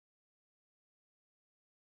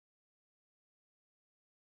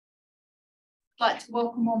like to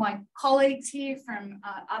welcome all my colleagues here from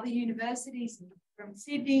other universities from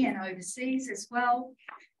Sydney and overseas as well.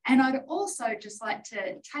 And I'd also just like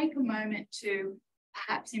to take a moment to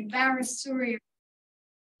perhaps embarrass Surya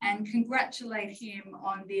and congratulate him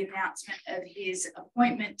on the announcement of his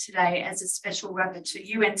appointment today as a special rapporteur,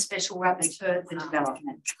 UN Special Rapporteur for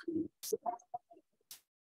Development.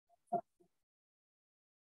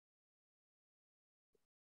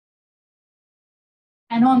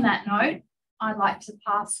 And on that note, I'd like to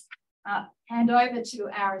hand over to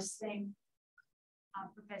our esteemed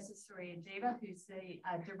Professor Surya Deva, who's the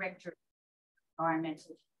Director of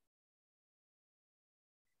Environmental.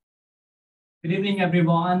 Good evening,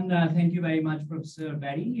 everyone. Thank you very much, Professor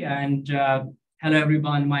Berry. And hello,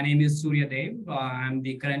 everyone. My name is Surya Deva. I'm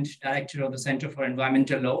the current Director of the Center for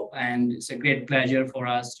Environmental Law, and it's a great pleasure for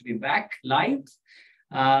us to be back live.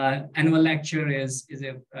 Annual lecture is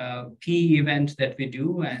a key event that we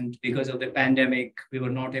do, and because of the pandemic, we were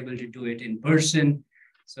not able to do it in person.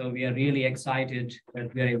 So we are really excited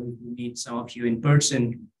that we are able to meet some of you in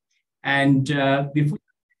person. And before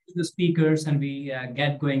the speakers and we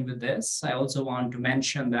get going with this, I also want to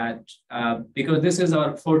mention that because this is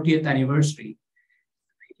our 40th anniversary,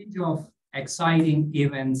 a range of exciting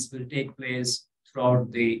events will take place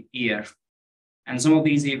throughout the year. And some of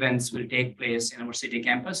these events will take place in our city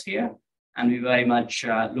campus here. And we very much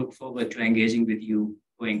look forward to engaging with you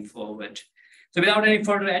going forward. So without any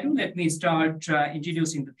further ado, let me start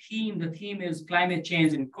introducing the theme. The theme is climate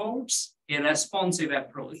change in courts, a responsive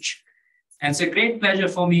approach. And it's a great pleasure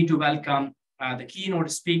for me to welcome the keynote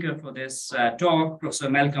speaker for this talk, Professor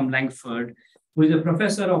Langford, who is a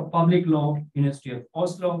professor of public law, University of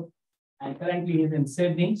Oslo, and currently he's in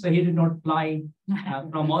Sydney. So he did not fly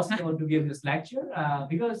from Oslo to give this lecture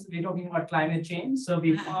because we're talking about climate change. So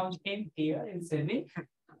we found him here in Sydney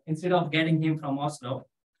instead of getting him from Oslo.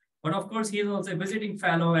 But of course, he is also a visiting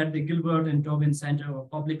fellow at the Gilbert and Tobin Center for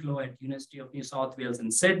Public Law at University of New South Wales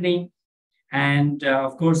in Sydney. And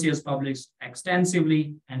of course, he has published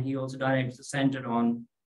extensively, and he also directs the Center on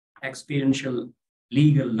Experiential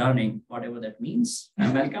Legal Learning, whatever that means.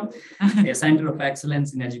 Welcome, a Center of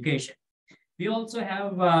Excellence in Education. We also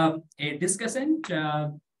have a discussant,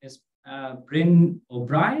 Brynn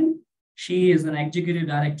O'Brien. She is an executive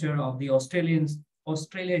director of the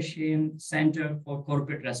Australasian Center for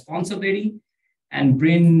Corporate Responsibility. And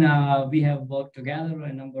Brynn, we have worked together on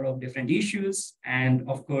a number of different issues. And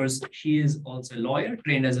of course, she is also a lawyer,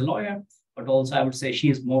 trained as a lawyer, but also I would say she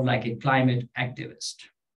is more like a climate activist.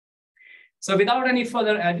 So without any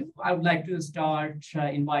further ado, I would like to start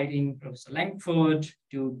inviting Professor Langford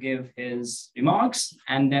to give his remarks.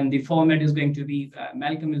 And then the format is going to be,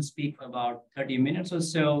 Malcolm will speak for about 30 minutes or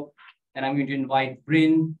so. Then I'm going to invite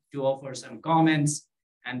Brynn to offer some comments,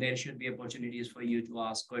 and there should be opportunities for you to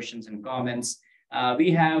ask questions and comments. We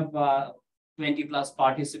have 20 plus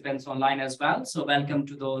participants online as well. So welcome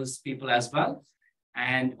to those people as well.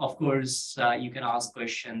 And of course, you can ask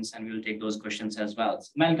questions and we'll take those questions as well. So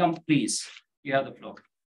Malcolm, please, you have the floor.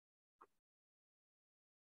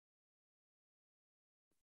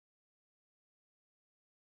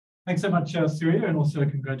 Thanks so much, Surya, and also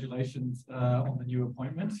congratulations on the new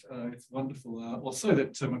appointment. It's wonderful also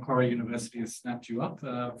that Macquarie University has snapped you up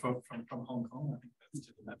from Hong Kong. I think that's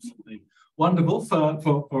just absolutely wonderful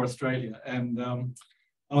for Australia. And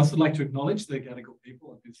I also like to acknowledge the Gadigal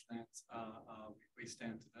people on whose lands we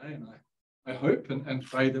stand today. And I hope and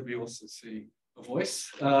pray that we also see a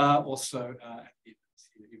voice also at the events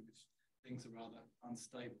here, even if things are rather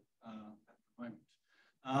unstable at the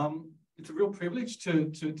moment. It's a real privilege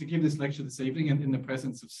to give this lecture this evening and in the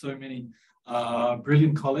presence of so many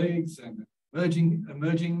brilliant colleagues and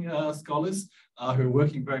emerging scholars who are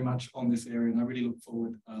working very much on this area, and I really look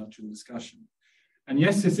forward to the discussion. And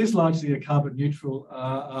yes, this is largely a carbon neutral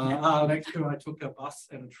lecture. I took a bus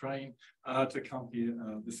and a train to come here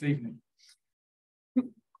this evening.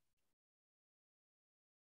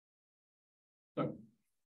 So,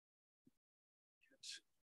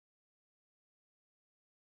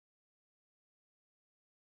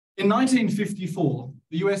 in 1954,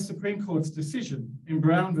 the US Supreme Court's decision in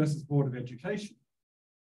Brown versus Board of Education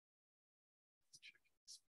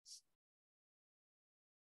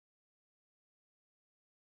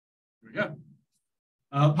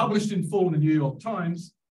published in full in the New York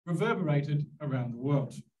Times, reverberated around the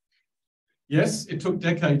world. Yes, it took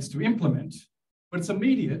decades to implement, but its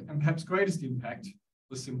immediate and perhaps greatest impact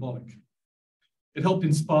was symbolic. It helped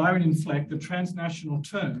inspire and inflect the transnational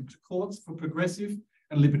turn to courts for progressive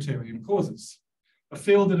and libertarian causes, a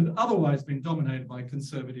field that had otherwise been dominated by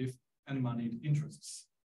conservative and moneyed interests.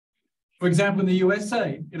 For example, in the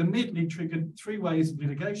USA, it immediately triggered 3 waves of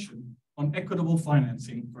litigation on equitable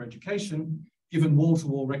financing for education, given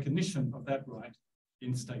wall-to-wall recognition of that right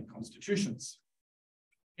in state constitutions.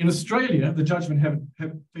 In Australia, the judgment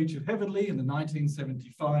have featured heavily in the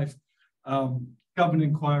 1975 government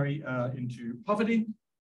inquiry into poverty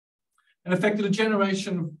and affected a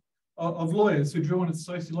generation of lawyers who drew on its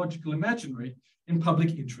sociological imaginary in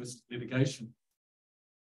public interest litigation.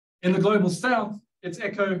 In the global south, its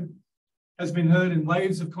echo has been heard in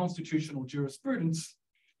waves of constitutional jurisprudence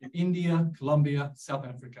in India, Colombia, South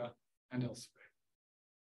Africa, and elsewhere.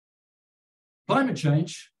 Climate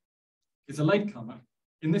change is a latecomer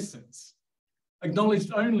in this sense.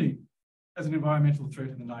 Acknowledged only as an environmental threat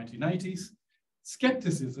in the 1980s,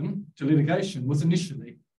 skepticism to litigation was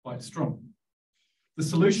initially quite strong. The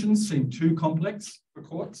solutions seemed too complex for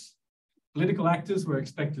courts. Political actors were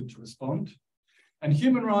expected to respond, and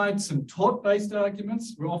human rights and tort-based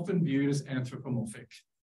arguments were often viewed as anthropomorphic,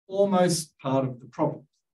 almost part of the problem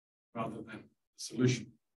rather than the solution.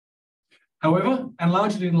 However, and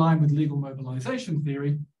largely in line with legal mobilization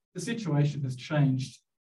theory, the situation has changed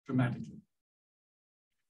dramatically.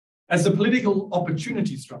 As the political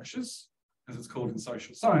opportunity structures, as it's called in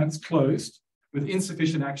social science, closed with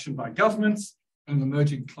insufficient action by governments and an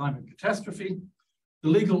emerging climate catastrophe, the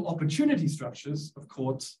legal opportunity structures of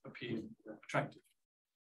courts appeared attractive.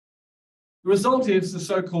 The result is the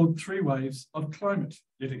so-called three waves of climate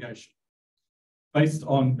litigation, based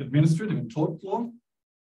on administrative and tort law,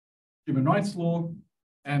 human rights law,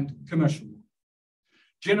 and commercial law,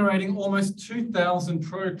 generating almost 2,000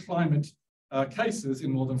 pro-climate cases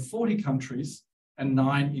in more than 40 countries and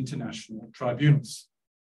 9 international tribunals.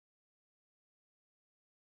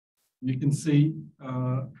 You can see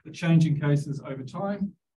the changing cases over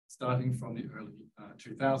time, starting from the early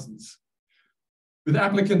 2000s, with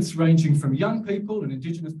applicants ranging from young people and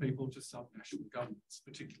Indigenous people to subnational governments,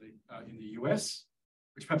 particularly in the US,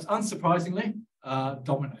 which perhaps unsurprisingly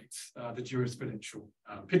dominates the jurisprudential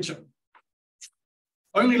picture.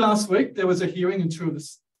 Only last week, there was a hearing in 2 of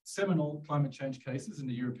the seminal climate change cases in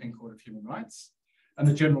the European Court of Human Rights, and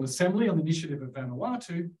the General Assembly, on the initiative of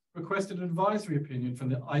Vanuatu, requested an advisory opinion from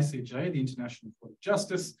the ICJ, the International Court of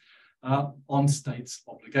Justice, on states'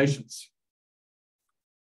 obligations.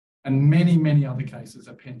 And many, many other cases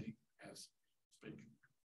are pending as we speak.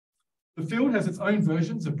 The field has its own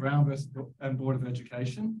versions of Brown versus and Board of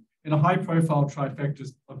Education in a high-profile trifecta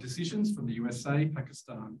of decisions from the USA,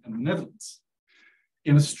 Pakistan, and the Netherlands.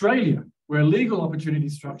 In Australia, where legal opportunity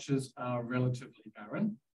structures are relatively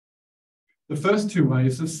barren, the first 2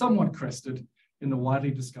 waves have somewhat crested in the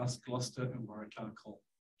widely discussed Gloucester and Waratah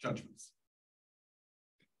judgments.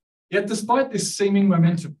 Yet despite this seeming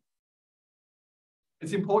momentum,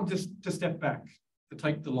 it's important to step back, to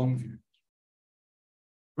take the long view.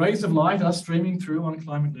 Rays of light are streaming through on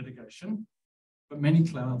climate litigation, but many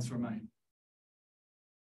clouds remain.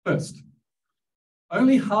 First,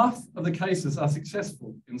 only half of the cases are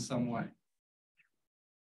successful in some way.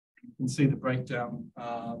 You can see the breakdown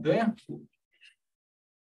there,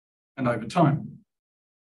 and over time.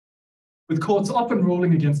 With courts often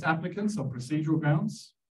ruling against applicants on procedural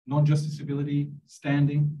grounds, non-justiciability,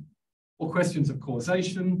 standing, or questions of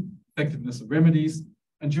causation, effectiveness of remedies,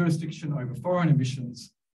 and jurisdiction over foreign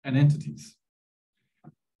emissions and entities.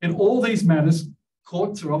 In all these matters,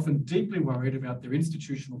 courts are often deeply worried about their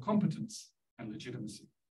institutional competence and legitimacy.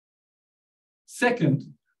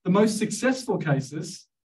 Second, the most successful cases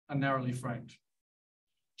are narrowly framed.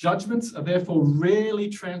 Judgments are therefore rarely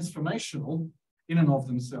transformational in and of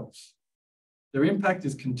themselves. Their impact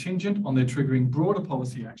is contingent on their triggering broader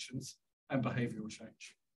policy actions and behavioural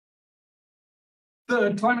change.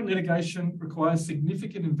 Third, climate litigation requires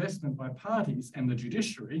significant investment by parties and the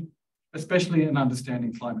judiciary, especially in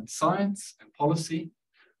understanding climate science and policy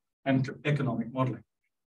and economic modelling.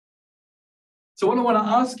 So what I want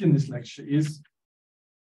to ask in this lecture is,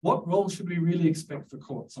 what role should we really expect for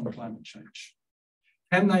courts on climate change?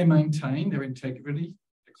 Can they maintain their integrity,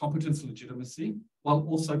 their competence and legitimacy, while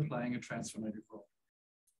also playing a transformative role?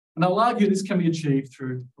 And I'll argue this can be achieved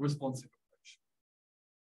through a responsive approach.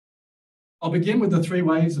 I'll begin with the 3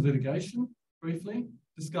 waves of litigation, briefly,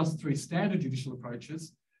 discuss 3 standard judicial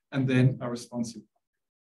approaches, and then a responsive.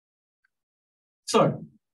 So,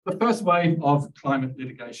 the first wave of climate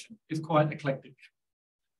litigation is quite eclectic.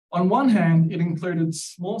 On one hand, it included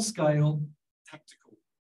small-scale tactical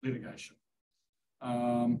litigation.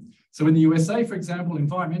 So in the USA, for example,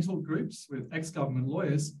 environmental groups with ex-government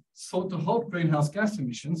lawyers sought to halt greenhouse gas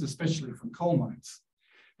emissions, especially from coal mines.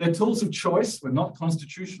 Their tools of choice were not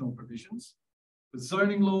constitutional provisions, but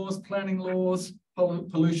zoning laws, planning laws,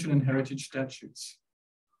 pollution and heritage statutes.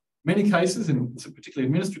 Many cases, in particularly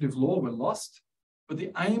administrative law, were lost, but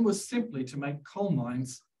the aim was simply to make coal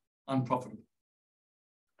mines unprofitable.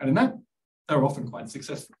 And in that, they were often quite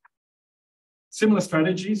successful. Similar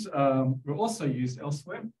strategies were also used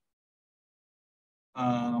elsewhere.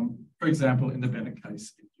 For example, in the Bennett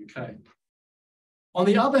case in the UK. On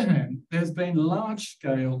the other hand, there's been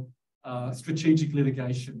large-scale strategic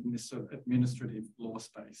litigation in this sort of administrative law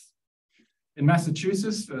space. In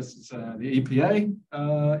Massachusetts versus the EPA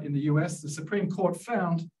in the US, the Supreme Court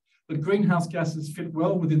found that greenhouse gases fit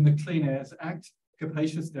well within the Clean Air Act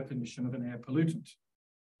capacious definition of an air pollutant.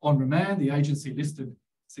 On remand, the agency listed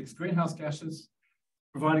 6 greenhouse gases,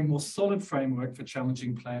 providing more solid framework for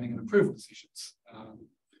challenging planning and approval decisions,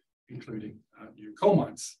 including new coal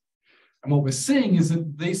mines. And what we're seeing is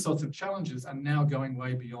that these sorts of challenges are now going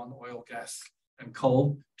way beyond oil, gas, and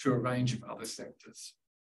coal to a range of other sectors.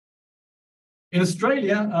 In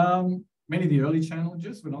Australia, many of the early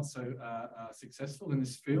challenges were not so successful in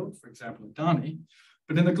this field, for example, Adani.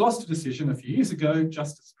 But in the Gloucester decision a few years ago,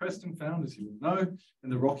 Justice Preston found, as you will know, in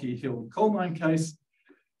the Rocky Hill coal mine case,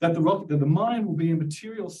 that the mine will be a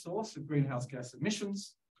material source of greenhouse gas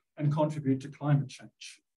emissions and contribute to climate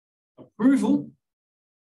change. Approval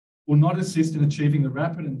will not assist in achieving the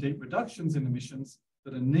rapid and deep reductions in emissions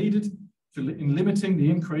that are needed in limiting the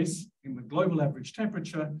increase in the global average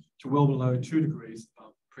temperature to well below 2 degrees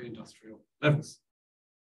above pre-industrial levels.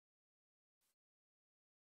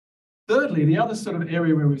 Thirdly, the other sort of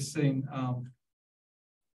area where we've seen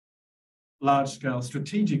large-scale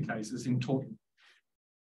strategic cases in talking,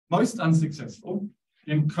 most unsuccessful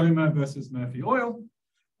in Coma versus Murphy Oil.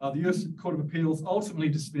 The US Court of Appeals ultimately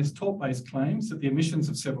dismissed tort-based claims that the emissions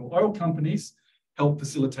of several oil companies helped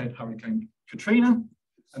facilitate Hurricane Katrina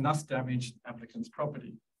and thus damaged applicants'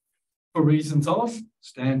 property for reasons of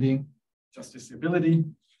standing, justiciability,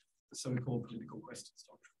 the so-called political questions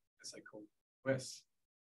doctrine, as they call it in the US.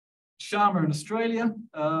 Sharma in Australia,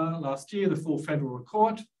 last year, the full federal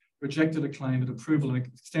court rejected a claim that approval and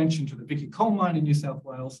extension to the Vicky coal mine in New South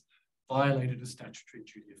Wales violated a statutory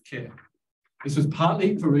duty of care. This was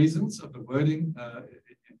partly for reasons of the wording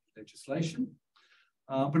in legislation,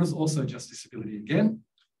 but it was also justiciability again,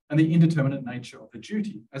 and the indeterminate nature of the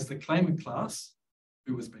duty, as the claimant class,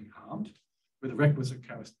 who was being harmed, with the requisite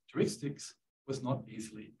characteristics, was not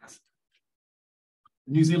easily ascertained.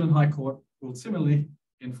 The New Zealand High Court ruled similarly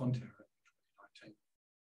in Fonterra in 2019.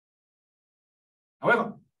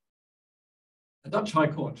 However, the Dutch High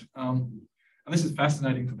Court, and this is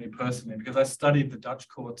fascinating for me personally because I studied the Dutch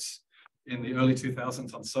courts in the early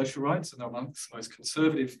 2000s on social rights, and they're amongst the most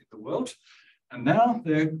conservative in the world. And now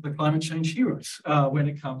they're the climate change heroes when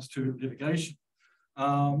it comes to litigation.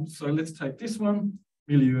 So let's take this one,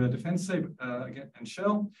 Milieu Defense and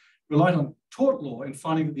Shell, relied on tort law in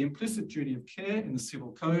finding that the implicit duty of care in the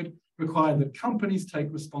civil code required that companies take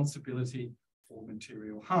responsibility for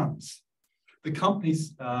material harms. The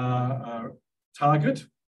company's target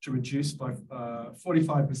to reduce by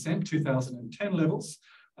 45% 2010 levels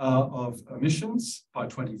of emissions by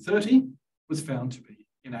 2030 was found to be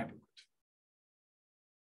inadequate.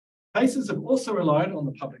 Cases have also relied on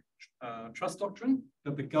the public trust doctrine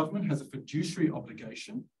that the government has a fiduciary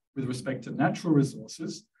obligation with respect to natural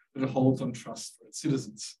resources that it holds on trust for its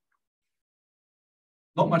citizens.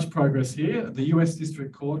 Not much progress here. The US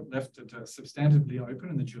District Court left it substantively open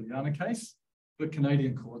in the Juliana case, but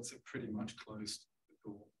Canadian courts have pretty much closed the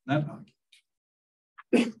door on that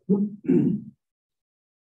argument.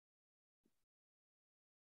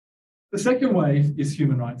 The second wave is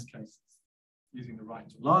human rights cases, using the right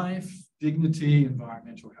to life, dignity,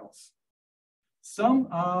 environmental health. Some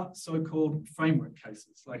are so-called framework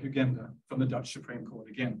cases, like Uganda from the Dutch Supreme Court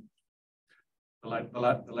again. The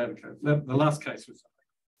last case was.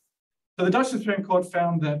 So the Dutch Supreme Court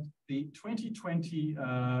found that the 2020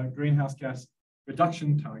 greenhouse gas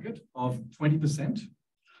reduction target of 20%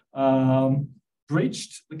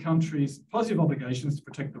 breached the country's positive obligations to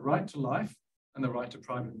protect the right to life and the right to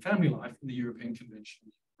private and family life in the European Convention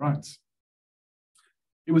on Human Rights.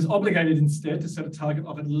 It was obligated instead to set a target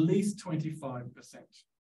of at least 25%.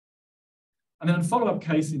 And then a follow-up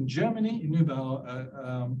case in Germany, in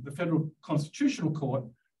Neubauer, the Federal Constitutional Court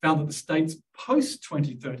found that the state's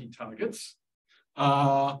post-2030 targets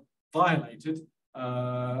violated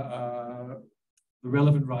the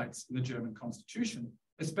relevant rights in the German constitution,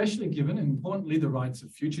 especially given, and importantly, the rights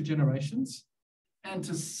of future generations and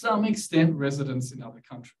to some extent residents in other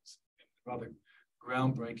countries. A rather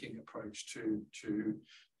groundbreaking approach to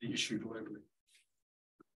the issue globally.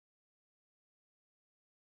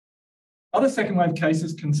 Other second wave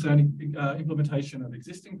cases concerning implementation of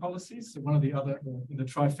existing policies. So one of the other, in the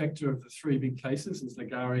trifecta of the three big cases is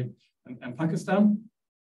Ligari and Pakistan.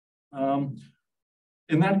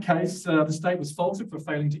 In that case, the state was faulted for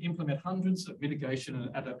failing to implement hundreds of mitigation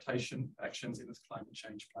and adaptation actions in its climate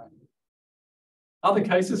change plan. Other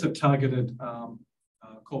cases have targeted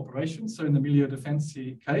corporations. So in the Milieu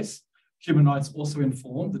Defensive case, human rights also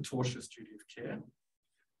informed the tortious duty of care.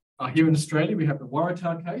 Here in Australia, we have the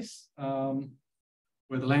Waratah case,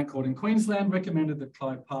 where the Land Court in Queensland recommended that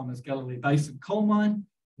Clive Palmer's Galilee Basin coal mine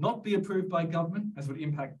not be approved by government, as would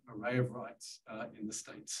impact an array of rights in the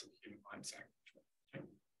state's Human Rights Act.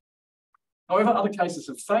 However, other cases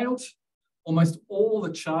have failed. Almost all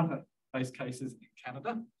the charter-based cases in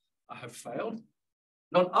Canada have failed.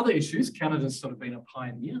 On other issues, Canada's sort of been a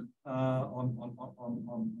pioneer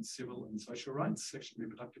on civil and social rights, sexual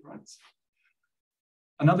reproductive rights.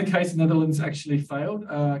 Another case in the Netherlands actually failed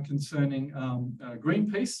concerning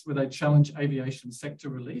Greenpeace, where they challenged aviation sector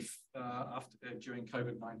relief during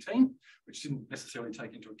COVID-19, which didn't necessarily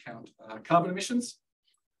take into account carbon emissions.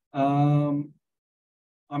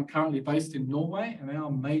 I'm currently based in Norway, and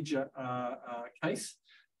our major case,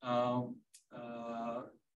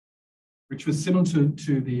 which was similar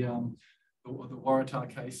to the Waratah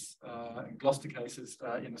case and Gloucester cases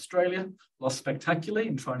in Australia, lost spectacularly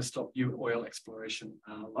in trying to stop new oil exploration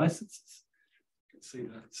licenses. You can see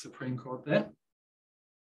the Supreme Court there.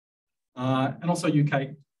 And also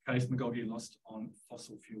UK case, Macquarie lost on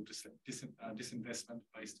fossil fuel disinvestment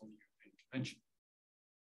based on the European Convention.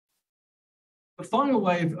 The final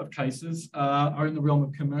wave of cases are in the realm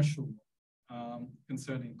of commercial law,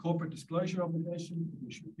 concerning corporate disclosure obligation,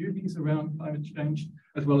 fiduciary duties around climate change,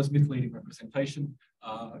 as well as misleading representation,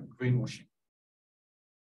 greenwashing.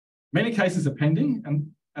 Many cases are pending,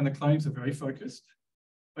 and the claims are very focused,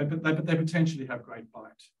 but they potentially have great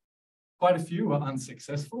bite. Quite a few are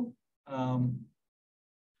unsuccessful.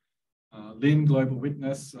 Lynn, Global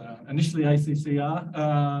Witness, initially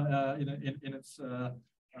ACCR in its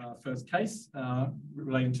first case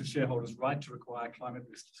relating to shareholders' right to require climate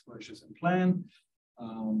risk disclosures and plan.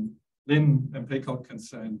 Lynn and Peacock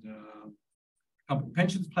concerned company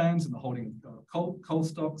pensions plans and the holding of coal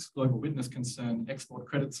stocks. Global Witness concerned export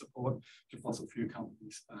credit support to fossil fuel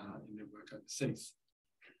companies in their work overseas.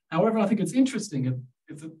 However, I think it's interesting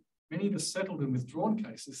is that many of the settled and withdrawn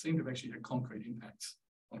cases seem to have actually had concrete impacts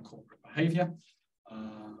on corporate behaviour.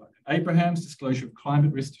 Abraham's disclosure of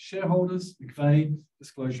climate risk to shareholders, McVeigh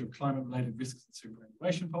disclosure of climate-related risks and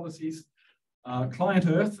superannuation policies. Client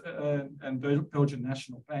Earth and Belgian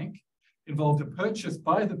National Bank involved a purchase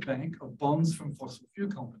by the bank of bonds from fossil fuel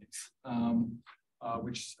companies,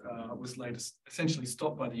 which was later essentially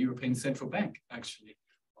stopped by the European Central Bank, actually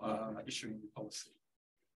issuing the policy.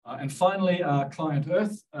 And finally, Client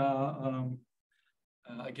Earth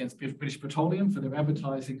against British Petroleum for their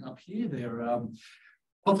advertising up here, their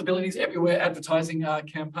Possibilities Everywhere advertising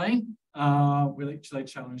campaign, which they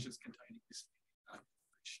challenged as containing this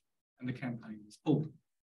information, and the campaign was pulled.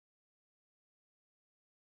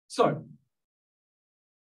 So,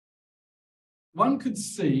 one could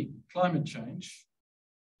see climate change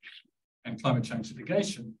and climate change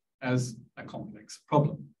litigation as a complex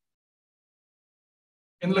problem.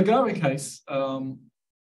 In the Lagari case,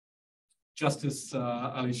 Justice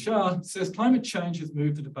Ali Shah says climate change has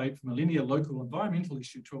moved the debate from a linear local environmental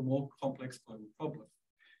issue to a more complex global problem.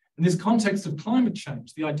 In this context of climate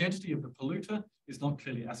change, the identity of the polluter is not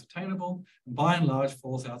clearly ascertainable and by and large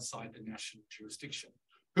falls outside the national jurisdiction.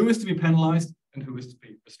 Who is to be penalised and who is to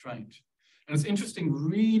be restrained? And it's interesting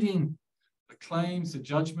reading the claims, the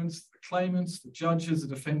judgments, the claimants, the judges, the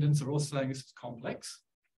defendants are all saying this is complex.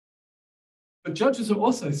 But judges are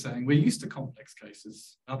also saying we're used to complex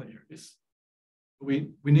cases in other areas. But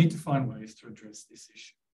we need to find ways to address this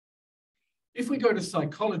issue. If we go to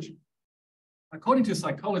psychology, according to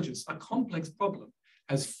psychologists, a complex problem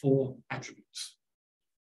has 4 attributes.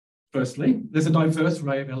 Firstly, there's a diverse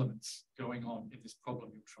array of elements going on in this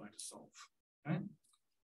problem you're trying to solve. Okay?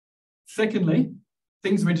 Secondly,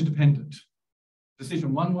 things are interdependent.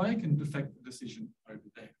 Decision one way can affect the decision over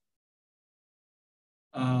there.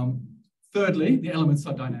 Thirdly, the elements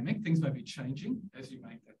are dynamic. Things may be changing as you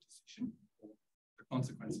make that decision, or the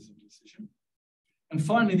consequences of the decision. And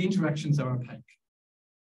finally, the interactions are opaque.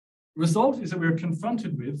 The result is that we're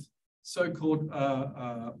confronted with so-called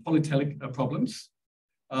polytelic problems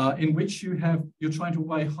in which you're trying to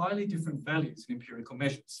weigh highly different values in empirical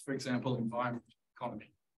measures, for example, environment,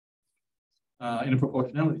 economy, in a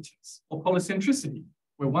proportionality test, or polycentricity,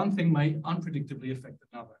 where one thing may unpredictably affect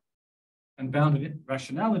another, and bounded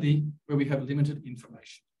rationality, where we have limited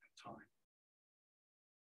information and time.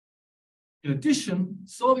 In addition,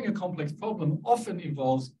 solving a complex problem often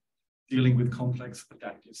involves dealing with complex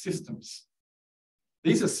adaptive systems.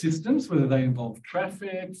 These are systems, whether they involve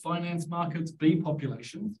traffic, finance markets, bee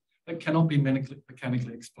populations, that cannot be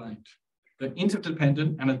mechanically explained. They're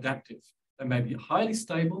interdependent and adaptive. They may be highly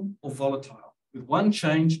stable or volatile, with one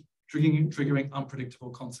change triggering unpredictable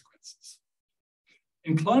consequences.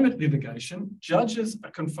 In climate litigation, judges are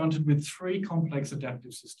confronted with three complex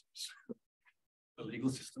adaptive systems. The legal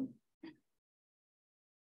system.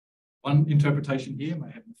 One interpretation here may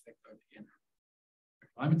have an effect over here. The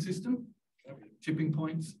climate system, tipping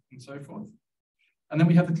points, and so forth. And then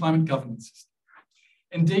we have the climate governance system.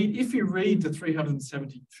 Indeed, if you read the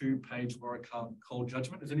 372-page Warwick Cole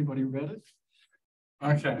judgment, has anybody read it?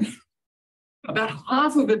 Okay. About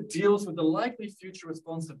half of it deals with the likely future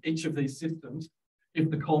response of each of these systems if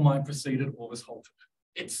the coal mine proceeded or was halted.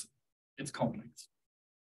 It's complex.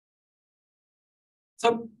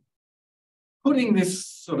 So putting this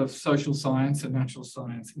sort of social science and natural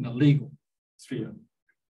science in the legal sphere,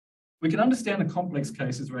 we can understand the complex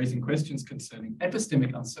cases raising questions concerning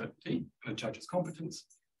epistemic uncertainty in a judge's competence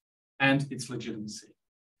and its legitimacy.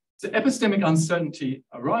 So epistemic uncertainty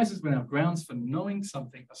arises when our grounds for knowing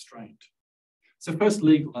something are strained. So first,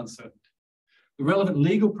 legal uncertainty. The relevant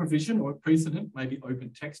legal provision or precedent may be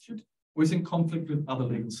open-textured or is in conflict with other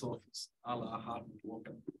legal sources, a la Hart and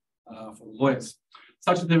Walker for lawyers,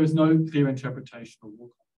 such that there is no clear interpretation of law.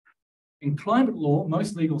 In climate law,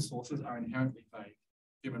 most legal sources are inherently vague.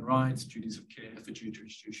 Human rights, duties of care, fiduciary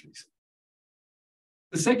duties.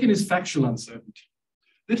 The second is factual uncertainty.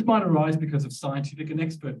 This might arise because of scientific and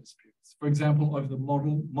expert disputes, for example, over the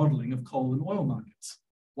modelling of coal and oil markets.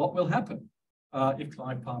 What will happen if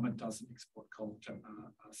Clive Palmer doesn't export coal to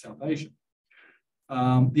South Asia?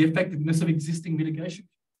 The effectiveness of existing mitigation,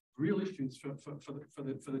 real issues for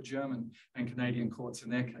the German and Canadian courts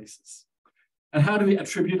in their cases. And how do we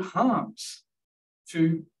attribute harms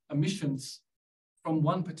to emissions from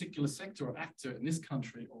one particular sector or actor in this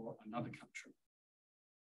country or another country?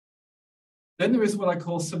 Then there is what I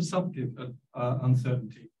call substantive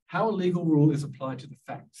uncertainty, how a legal rule is applied to the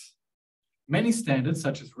facts. Many standards,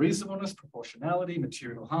 such as reasonableness, proportionality,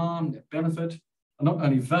 material harm, net benefit, are not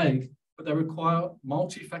only vague, but they require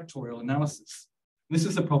multifactorial analysis. And this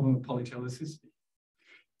is the problem of polytelesicity.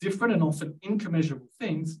 Different and often incommensurable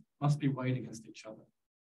things must be weighed against each other.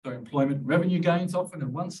 So employment and revenue gains often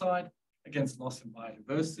on one side, against loss in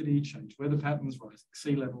biodiversity, changed weather patterns, rising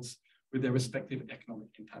sea levels, with their respective economic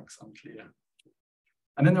impacts unclear.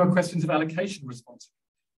 And then there are questions of allocation responsibility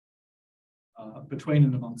between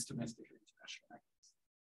and amongst domestic and international actors.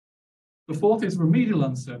 The fourth is remedial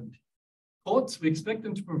uncertainty. Courts, we expect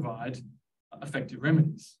them to provide effective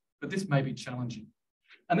remedies, but this may be challenging.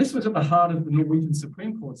 And this was at the heart of the Norwegian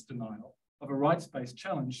Supreme Court's denial of a rights-based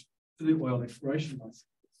challenge to the oil exploration license.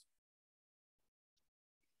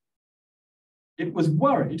 It was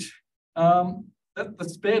worried that the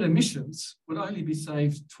spared emissions would only be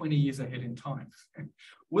saved 20 years ahead in time.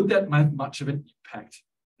 Would that make much of an impact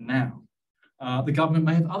now? The government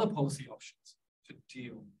may have other policy options to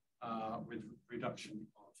deal with reduction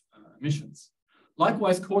of emissions.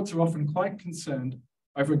 Likewise, courts are often quite concerned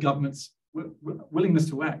over a government's willingness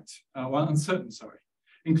to act,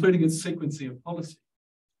 including its sequencing of policy.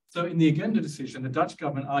 So in the Agenda decision, the Dutch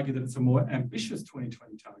government argued that it's a more ambitious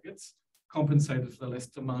 2020 targets compensated for the less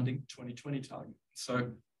demanding 2020 target.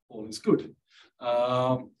 So all is good,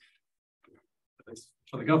 at least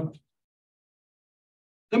for the government.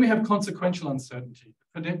 Then we have consequential uncertainty,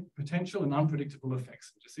 potential and unpredictable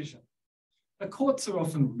effects of decision. The courts are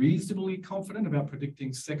often reasonably confident about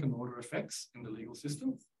predicting second-order effects in the legal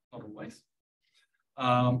system, not always,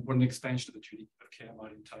 what an expansion of the duty of care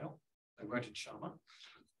might entail. They weren't in Sharma.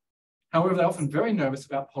 However, they're often very nervous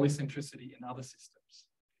about polycentricity in other systems.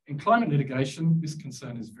 In climate litigation, this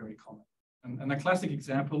concern is very common. And a classic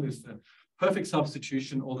example is the perfect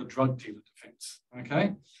substitution or the drug dealer defense,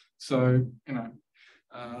 okay? So,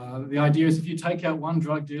 the idea is if you take out one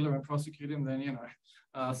drug dealer and prosecute him, then,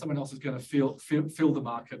 someone else is going to fill the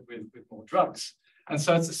market with more drugs. And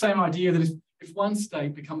so it's the same idea that if one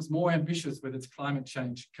state becomes more ambitious with its climate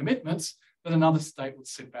change commitments, then another state would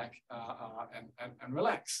sit back and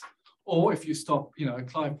relax. Or if you stop,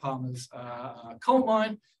 Clive Palmer's coal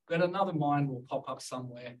mine, then another mine will pop up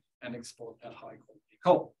somewhere and export that high quality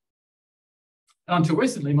coal. And until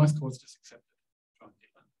recently, most courts just accepted drug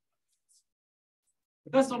dealer.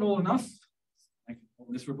 But that's not all enough. Make it more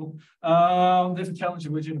miserable. There's a challenge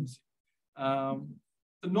of legitimacy.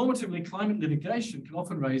 The normatively climate litigation can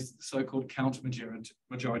often raise the so-called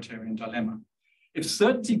counter-majoritarian dilemma. If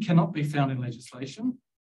certainty cannot be found in legislation,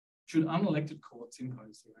 should unelected courts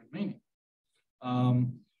impose their own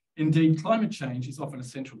meaning? Indeed, climate change is often a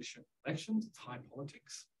central issue in elections. It's high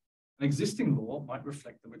politics. An existing law might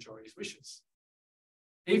reflect the majority's wishes.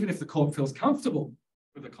 Even if the court feels comfortable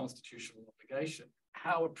with a constitutional obligation,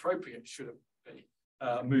 how appropriate should it be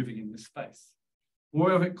moving in this space?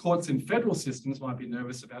 Moreover, courts in federal systems might be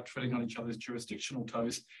nervous about treading on each other's jurisdictional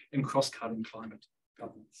toes in cross-cutting climate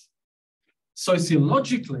governance.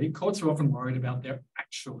 Sociologically, courts are often worried about their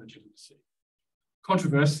actual legitimacy.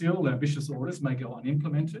 Controversial, ambitious orders may go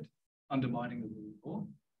unimplemented, undermining the rule of law.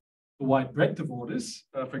 The wide breadth of orders,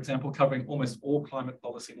 for example, covering almost all climate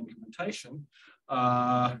policy and implementation,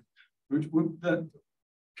 that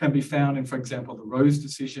can be found in, for example, the Rose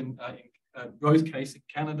decision, Rose case in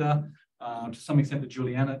Canada, to some extent the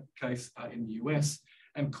Juliana case in the US,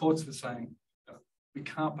 and courts were saying we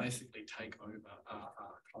can't basically take over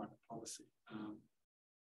climate policy.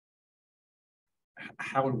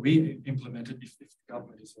 How will we implement it if the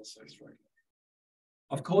government is also struggling?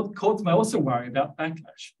 Of course, courts may also worry about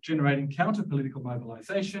backlash, generating counter-political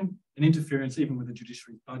mobilisation and interference even with the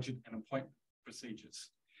judiciary's budget and appointment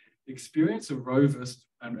procedures. The experience of Roe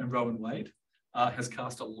and Roe and Wade has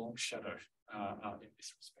cast a long shadow in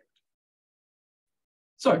this respect.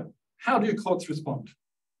 So, how do courts respond?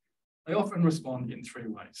 They often respond in three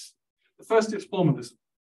ways. The first is formalism.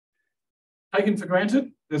 Taken for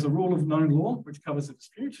granted, there's a rule of known law which covers a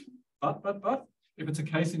dispute, but, if it's a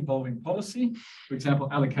case involving policy, for example,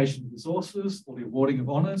 allocation of resources or the awarding of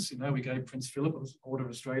honours, we gave Prince Philip as Order of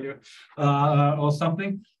Australia or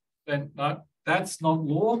something, then no, that's not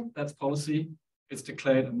law, that's policy. It's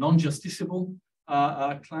declared a non-justiciable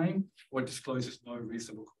claim, or it discloses no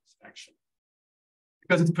reasonable course of action.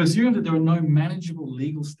 Because it's presumed that there are no manageable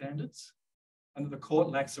legal standards and that the court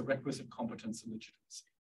lacks a requisite competence and legitimacy.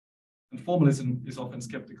 And formalism is often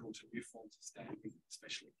sceptical to new forms of standing,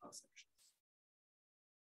 especially class actions.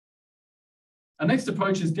 Our next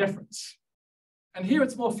approach is deference. And here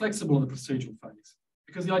it's more flexible in the procedural phase,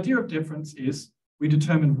 because the idea of deference is we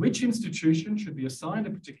determine which institution should be assigned a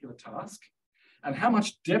particular task and how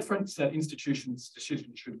much deference that institution's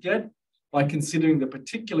decision should get by considering the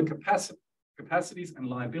particular capacities and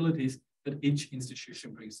liabilities that each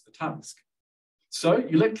institution brings to the task. So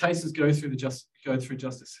you let cases go through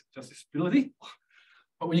justiciability,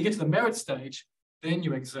 but when you get to the merit stage, then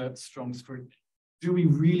you exert strong scrutiny. Do we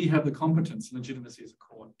really have the competence and legitimacy as a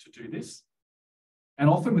court to do this? And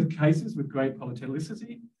often with cases with great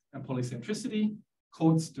politicity and polycentricity,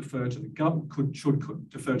 courts defer to the government, should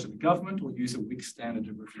defer to the government or use a weak standard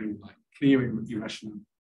of review, like clear irrationality.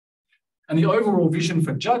 And the overall vision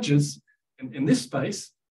for judges in this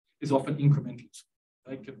space is often incremental.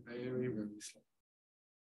 They can very, very slow.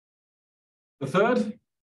 The third,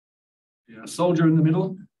 soldier in the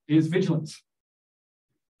middle, is vigilance.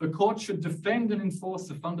 The court should defend and enforce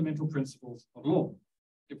the fundamental principles of law.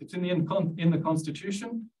 If it's in the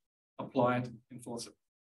Constitution, apply it, enforce it.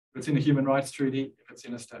 If it's in a human rights treaty, if it's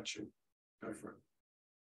in a statute, go for it.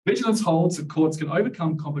 Vigilance holds that courts can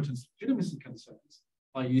overcome competence legitimacy concerns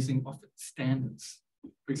by using often standards.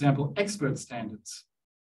 For example, expert standards,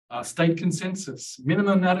 state consensus,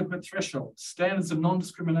 minimum adequate thresholds, standards of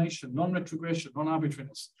non-discrimination, non-retrogression,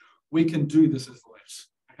 non-arbitrariness. We can do this as lawyers,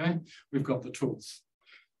 okay? We've got the tools.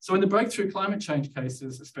 So in the breakthrough climate change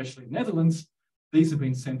cases, especially in Netherlands, these have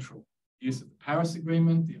been central. Use of the Paris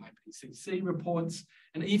Agreement, the IPCC reports,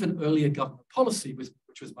 and even earlier government policy,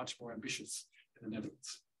 which was much more ambitious in the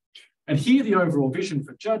Netherlands. And here the overall vision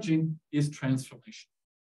for judging is transformation.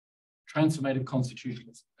 Transformative constitution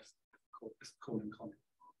is called in common.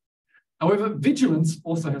 However, vigilance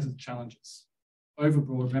also has its challenges.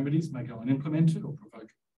 Overbroad remedies may go unimplemented or provoke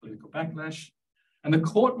political backlash, and the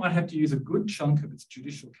court might have to use a good chunk of its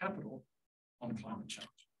judicial capital on climate change.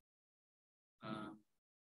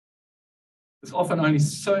 There's often only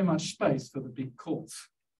so much space for the big courts,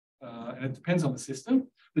 and it depends on the system.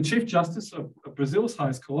 The Chief Justice of Brazil's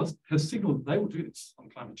highest court has signaled they will do this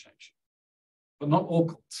on climate change, but not all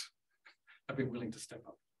courts have been willing to step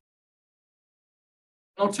up.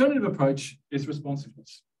 An alternative approach is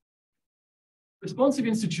responsiveness. Responsive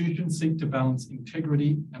institutions seek to balance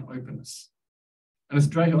integrity and openness. And as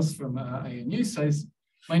Dreyhus from ANU says,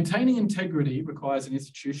 maintaining integrity requires an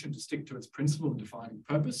institution to stick to its principle of defining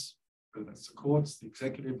purpose, whether that's the courts, the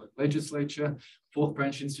executive, like legislature, fourth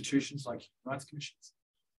branch institutions like human rights commissions.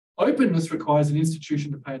 Openness requires an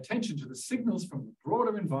institution to pay attention to the signals from the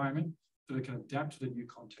broader environment so it can adapt to the new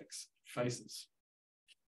context it faces.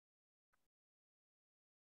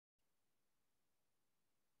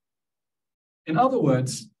 In other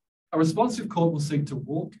words, a responsive court will seek to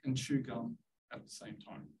walk and chew gum at the same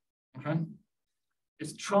time, okay?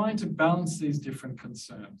 It's trying to balance these different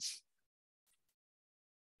concerns.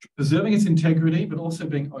 preserving its integrity, but also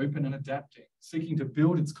being open and adapting, seeking to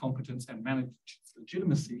build its competence and manage its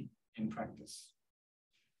legitimacy in practice.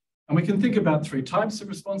 And we can think about three types of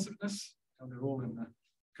responsiveness. They're all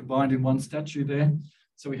combined in one statue there.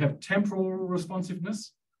 So we have temporal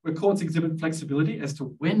responsiveness, where courts exhibit flexibility as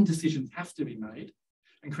to when decisions have to be made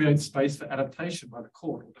and create space for adaptation by the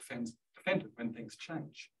court or defendant when things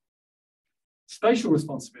change. Spatial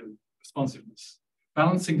responsiveness,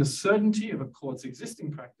 balancing the certainty of a court's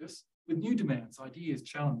existing practice with new demands, ideas,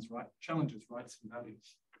 challenges, rights, and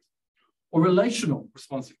values. Or relational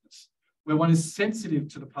responsiveness, where one is sensitive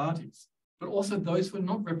to the parties, but also those who are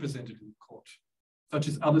not represented in the court, such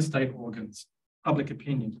as other state organs, public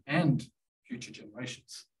opinion, and future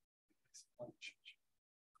generations.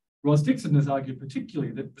 Ross Dixon has argued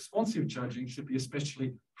particularly that responsive judging should be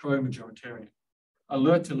especially pro-majoritarian,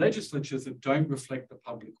 alert to legislatures that don't reflect the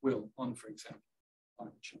public will on, for example,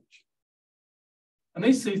 climate change. And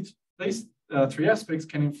these three aspects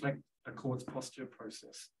can inflect a court's posture,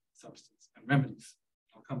 process, substance, and remedies.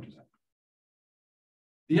 I'll come to that.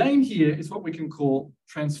 The aim here is what we can call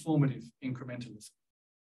transformative incrementalism.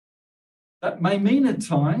 That may mean at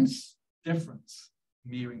times deference,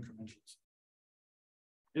 mere incrementalism.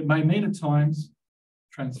 It may mean at times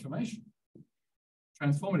transformation,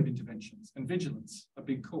 transformative interventions, and vigilance, a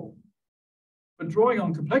big call. But drawing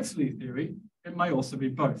on complexity theory, it may also be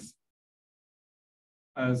both.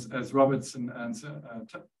 As Roberts and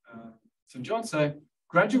St. John say,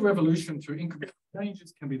 gradual revolution through incremental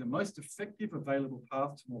changes can be the most effective available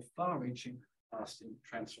path to more far-reaching, lasting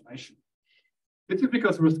transformation. This is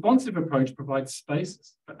because a responsive approach provides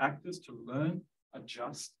spaces for actors to learn,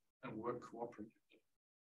 adjust, and work cooperatively.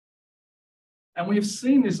 And we have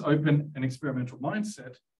seen this open and experimental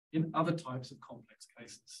mindset in other types of complex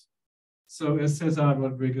cases. So as Cesar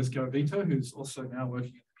Rodriguez Garavito, who's also now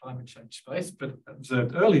working in the climate change space, but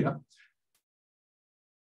observed earlier,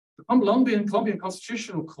 the Colombian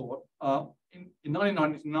Constitutional Court in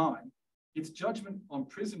 1999, its judgment on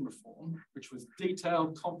prison reform, which was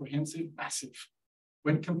detailed, comprehensive, massive,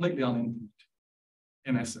 went completely unimplemented.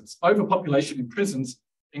 In essence, overpopulation in prisons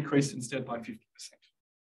increased instead by 50%.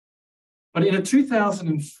 But in a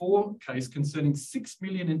 2004 case concerning 6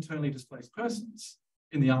 million internally displaced persons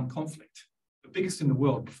in the armed conflict, the biggest in the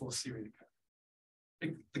world before Syria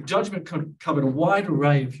came, the judgment covered a wide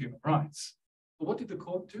array of human rights. But what did the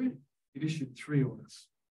court do? It issued 3 orders.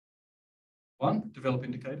 1, develop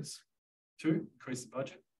indicators. 2, increase the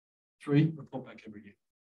budget. 3, report back every year.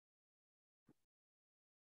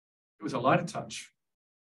 It was a lighter touch,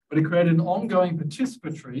 but it created an ongoing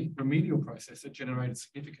participatory remedial process that generated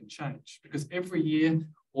significant change, because every year,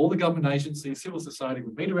 all the government agencies, civil society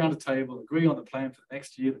would meet around a table, agree on the plan for the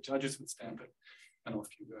next year, the judges would stamp it, and off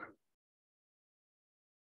you go.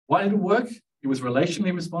 Why did it work? It was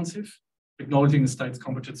relationally responsive, acknowledging the state's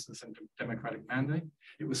competences and democratic mandate.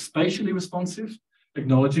 It was spatially responsive,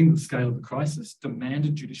 acknowledging the scale of the crisis,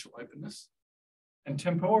 demanded judicial openness, and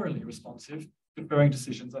temporally responsive, deferring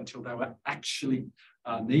decisions until they were actually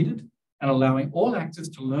needed, and allowing all actors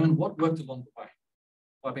to learn what worked along the way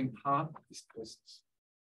by being part of this process.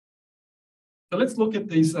 So let's look at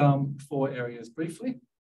these 4 areas briefly.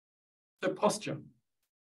 So posture.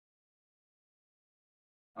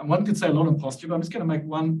 And one could say a lot on posture, but I'm just going to make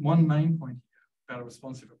one main point here about a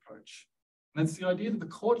responsive approach. And that's the idea that the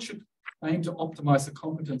court should aim to optimize the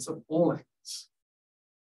competence of all actors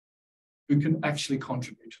who can actually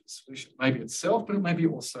contribute to the solution. Maybe itself, but it may be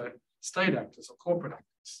also state actors or corporate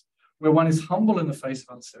actors, where one is humble in the face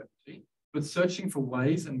of uncertainty, but searching for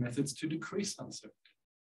ways and methods to decrease uncertainty.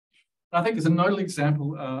 And I think there's a notable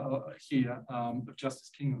example here of Justice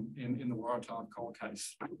King in the Waratah Coal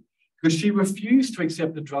case, because she refused to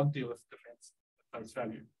accept the drug dealer's defence at face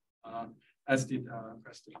value, as did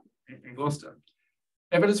Preston in Gloucester.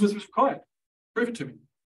 Evidence was required. Prove it to me.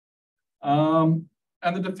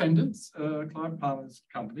 And the defendants, Clive Palmer's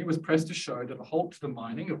company, was pressed to show that a halt to the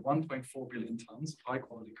mining of 1.4 billion tonnes of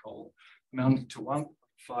high-quality coal, amounting to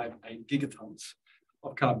 1.58 gigatons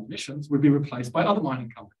of carbon emissions, would be replaced by other mining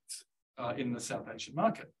companies in the South Asian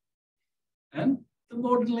market. And the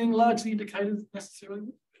modelling largely indicated necessarily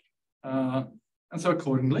would. And so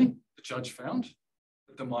accordingly, the judge found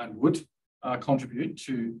that the mine would contribute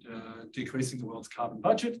to decreasing the world's carbon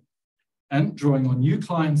budget, and drawing on new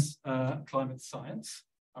climate science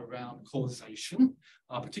around causation,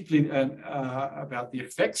 particularly about the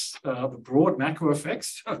effects, the broad macro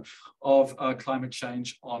effects of climate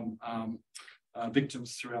change on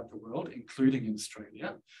victims throughout the world, including in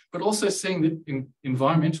Australia, but also seeing that in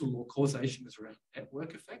environmental law causation is around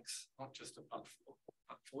network effects, not just a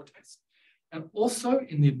but-for test. And also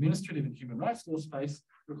in the administrative and human rights law space,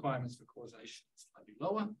 requirements for causation is slightly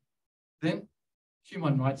lower, then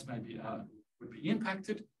human rights would be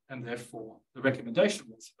impacted, and therefore the recommendation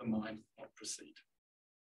was the mine not proceed.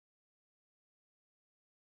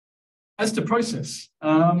 As to process,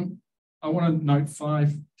 I want to note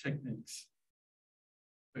 5 techniques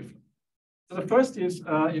briefly. So the first is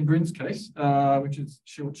in Brynn's case, which is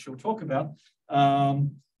she'll talk about,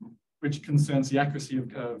 which concerns the accuracy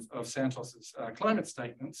of Santos's climate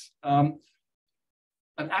statements.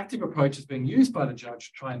 An active approach is being used by the judge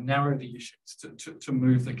to try and narrow the issues to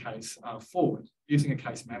move the case forward using a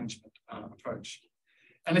case management approach.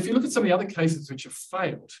 And if you look at some of the other cases which have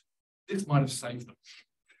failed, this might have saved them,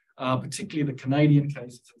 particularly the Canadian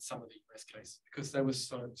cases and some of the US cases, because they were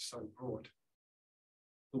so broad.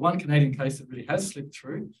 The one Canadian case that really has slipped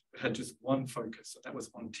through had just one focus, and that was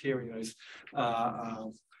Ontario's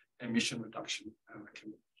emission reduction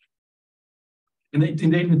commitment. Indeed,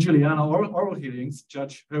 in the Juliana oral hearings,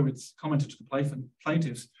 Judge Hurwitz commented to the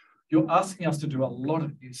plaintiffs, "You're asking us to do a lot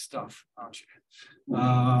of new stuff, aren't you?"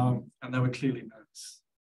 And they were clearly nervous.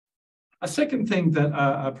 A second thing that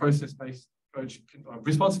a process-based approach, a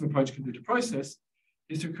responsive approach can do to process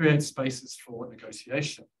is to create spaces for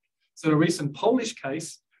negotiation. So in a recent Polish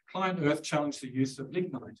case, Client Earth challenged the use of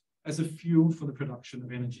lignite as a fuel for the production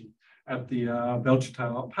of energy at the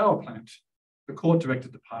Belchertown power plant. The court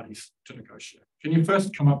directed the parties to negotiate. Can you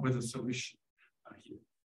first come up with a solution here?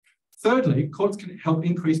 Thirdly, courts can help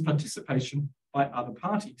increase participation by other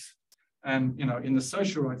parties. And, in the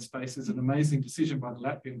social rights space, there's an amazing decision by the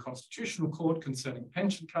Latvian Constitutional Court concerning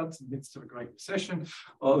pension cuts in the midst of a Great Recession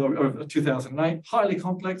of 2008, highly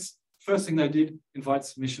complex. First thing they did, invite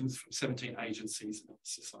submissions from 17 agencies and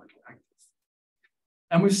societal actors.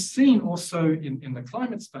 And we've seen also in the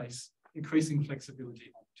climate space, increasing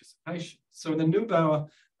flexibility on participation. So in the Neubauer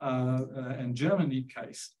and Germany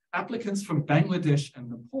case, applicants from Bangladesh and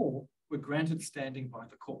Nepal were granted standing by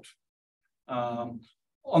the court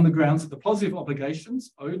on the grounds that the positive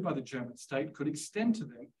obligations owed by the German state could extend to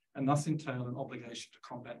them and thus entail an obligation to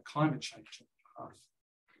combat climate change.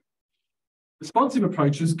 Responsive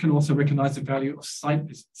approaches can also recognise the value of site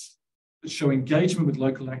visits that show engagement with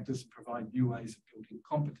local actors and provide new ways of building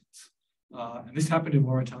competence. And this happened in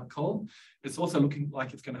Waratah Coal. It's also looking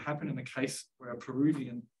like it's going to happen in a case where a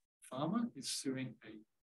Peruvian farmer is suing a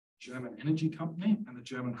German energy company, and the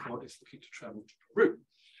German court is looking to travel to Peru.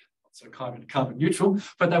 So carbon neutral,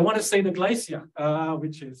 but they want to see the glacier,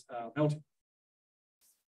 which is melting.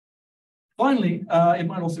 Finally, it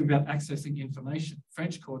might also be about accessing information.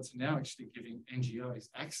 French courts are now actually giving NGOs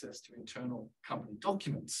access to internal company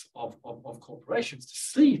documents of corporations to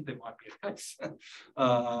see if there might be a case,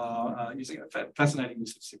 using a fascinating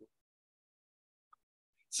use of civil.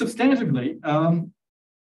 Substantively,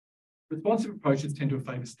 responsive approaches tend to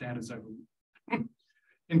favour standards over.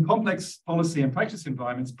 In complex policy and practice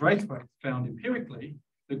environments, Braithwaite found empirically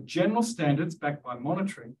that general standards backed by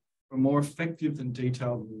monitoring were more effective than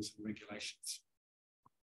detailed rules and regulations.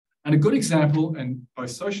 And a good example in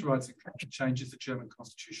both social rights and climate change is the German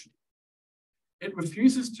constitution. It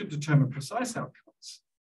refuses to determine precise outcomes.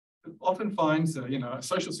 It often finds a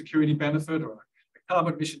social security benefit or a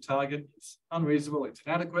carbon emission target is unreasonable, it's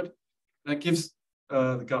inadequate, and it gives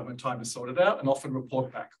the government time to sort it out and often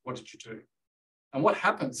report back, what did you do? And what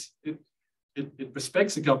happens? It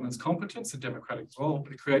respects the government's competence and democratic role,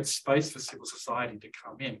 but it creates space for civil society to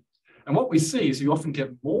come in. And what we see is you often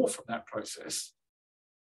get more from that process,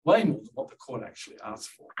 way more than what the court actually asked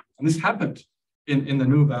for. And this happened in the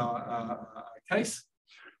Neubauer case,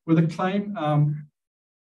 where the claimant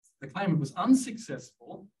was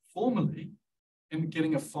unsuccessful formally in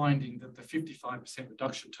getting a finding that the 55%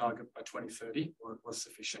 reduction target by 2030 was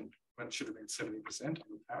sufficient, when it should have been 70%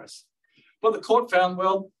 in Paris. But the court found,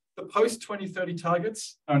 well, the post-2030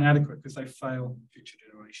 targets are inadequate because they fail future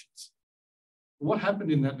generations. But what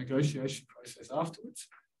happened in that negotiation process afterwards?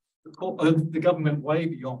 The government went way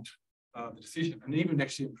beyond the decision and even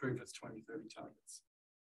actually improved its 2030 targets.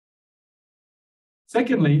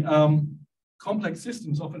 Secondly, complex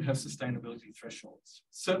systems often have sustainability thresholds,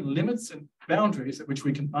 certain limits and boundaries at which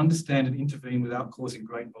we can understand and intervene without causing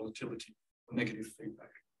great volatility or negative feedback.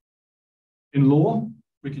 In law,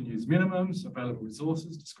 we can use minimums, available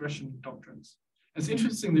resources, discretion, doctrines. It's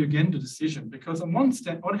interesting, the Uganda decision, because on one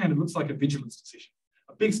hand, it looks like a vigilance decision,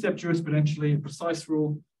 a big step jurisprudentially, a precise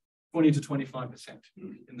rule, 20 to 25%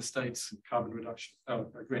 in the state's carbon reduction,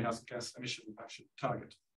 greenhouse gas emission reduction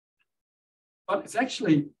target. But it's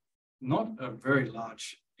actually not a very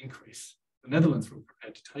large increase. The Netherlands were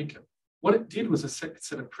prepared to take it. What it did was it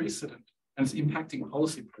set a precedent, and it's impacting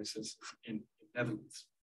policy processes in the Netherlands.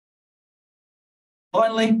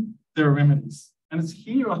 Finally, there are remedies. And it's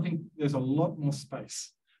here, I think, there's a lot more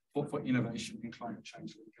space for innovation in climate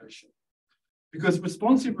change litigation. Because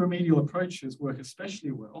responsive remedial approaches work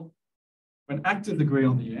especially well when actors agree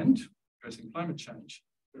on the end, addressing climate change,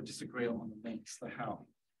 but disagree on the means, the how.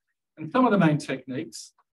 And some of the main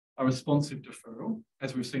techniques are responsive deferral,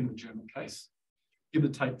 as we've seen in the German case. Give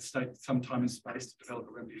the state some time and space to develop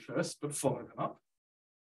a remedy first, but follow them up.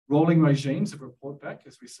 Rolling regimes of report back,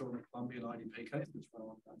 as we saw in the Colombian IDP case, which went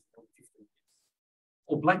on for 15 years.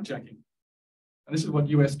 Or blackjacking. And this is what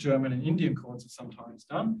US, German, and Indian courts have sometimes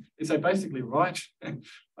done, is they basically write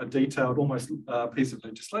a detailed, almost piece of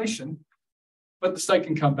legislation, but the state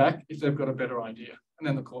can come back if they've got a better idea, and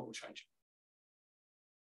then the court will change it.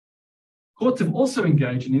 Courts have also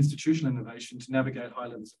engaged in institutional innovation to navigate high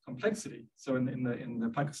levels of complexity. So in the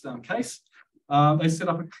Pakistan case, they set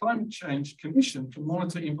up a climate change commission to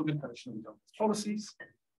monitor implementation of the government's policies.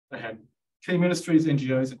 They had key ministries,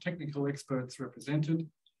 NGOs, and technical experts represented.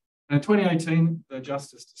 And in 2018, the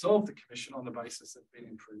Justice dissolved the commission on the basis that it had been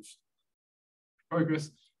improved progress,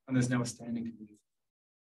 and there's now a standing committee.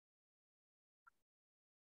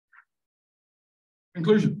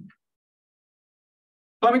 Conclusion.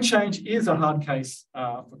 Climate change is a hard case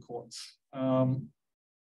for courts. On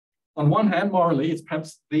one hand, morally, it's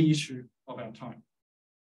perhaps the issue of our time.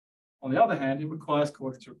 On the other hand, it requires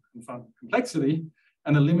courts to confront complexity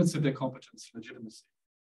and the limits of their competence and legitimacy.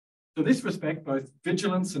 So in this respect, both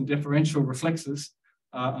vigilance and deferential reflexes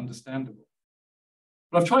are understandable.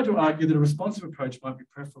 But I've tried to argue that a responsive approach might be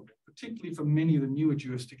preferable, particularly for many of the newer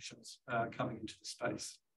jurisdictions coming into the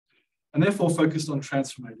space, and therefore focused on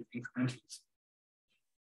transformative incrementalism.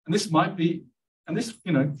 And this might be, and this,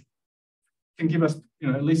 can give us,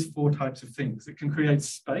 at least 4 types of things. It can create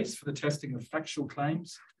space for the testing of factual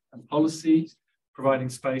claims and policies, providing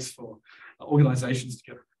space for organisations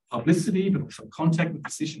to get publicity, but also contact with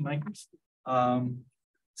decision makers.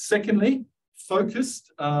 Secondly,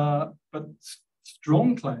 focused but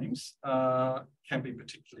strong claims can be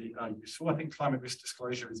particularly useful. I think climate risk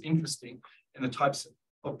disclosure is interesting in the types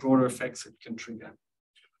of broader effects it can trigger.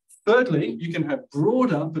 Thirdly, you can have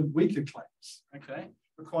broader but weaker claims, okay,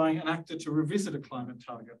 requiring an actor to revisit a climate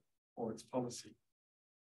target or its policy.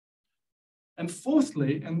 And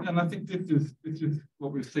fourthly, and I think this is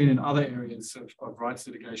what we've seen in other areas of rights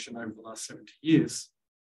litigation over the last 70 years,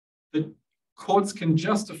 that courts can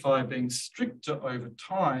justify being stricter over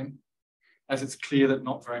time as it's clear that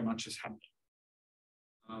not very much is happening.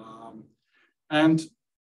 And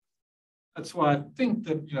that's why I think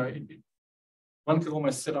that, one could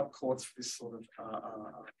almost set up courts for this sort of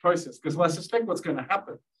process, because I suspect what's going to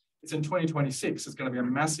happen is in 2026, there's going to be a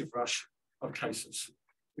massive rush of cases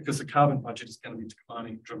because the carbon budget is going to be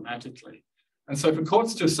declining dramatically. And so for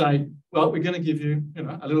courts to say, well, we're going to give you,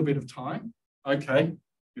 a little bit of time, okay,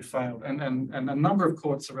 you failed. And a number of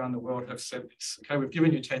courts around the world have said this, okay, we've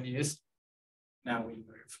given you 10 years, now we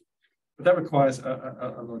move. But that requires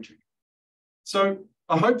a logic. So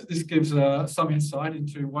I hope that this gives some insight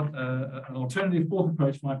into what an alternative 4th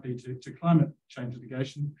approach might be to climate change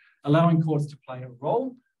litigation, allowing courts to play a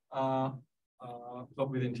role, but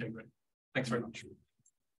with integrity. Thanks very much.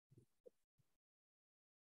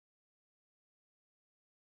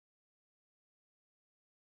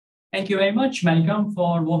 Thank you very much, Malcolm,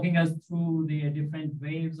 for walking us through the different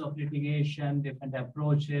waves of litigation, different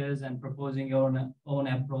approaches, and proposing your own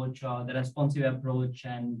approach, the responsive approach,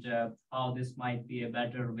 and how this might be a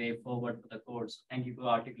better way forward for the courts. Thank you for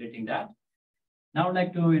articulating that. Now I'd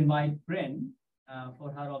like to invite Brynn for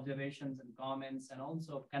her observations and comments, and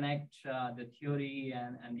also connect the theory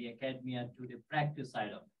and the academia to the practice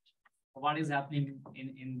side of it. What is happening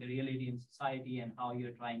in the reality in society, and how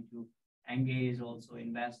you're trying to engage also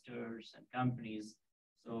investors and companies.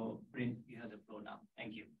 So Brynn, you have the floor now.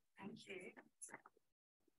 Thank you. Thank you.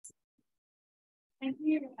 Thank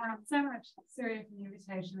you so much, Surya, for the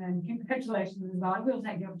invitation, and congratulations as well. I will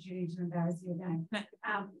take the opportunity to embarrass you again.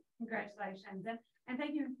 Congratulations. And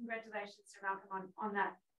thank you and congratulations to Malcolm on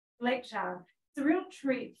that lecture. It's a real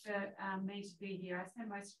treat for me to be here. I spend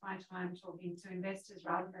most of my time talking to investors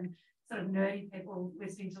rather than sort of nerdy people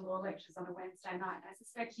listening to law lectures on a Wednesday night. I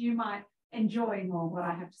suspect you might enjoy more what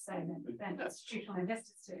I have to say than institutional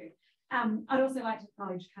investors do. I'd also like to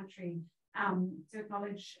acknowledge country, to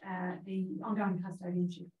acknowledge the ongoing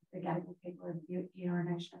custodianship of the Gadigal people of the Eora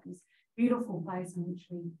Nation, of this beautiful place in which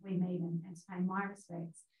we meet, and to pay my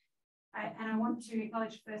respects. And I want to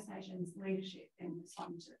acknowledge First Nations leadership in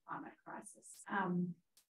responding to the climate crisis.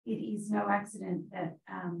 It is no accident that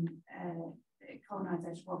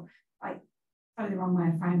colonisation, probably the wrong way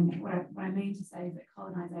of framing it. What I mean to say is that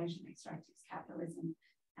colonisation, extractive capitalism,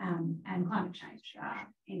 and climate change are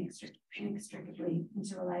inextricably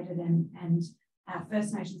interrelated, and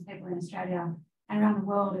First Nations people in Australia and around the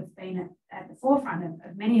world have been at the forefront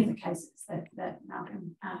of many of the cases that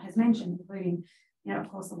Malcolm has mentioned, including, of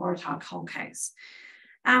course, the Waratah coal case.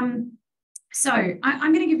 So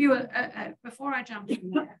I'm going to give you before I jump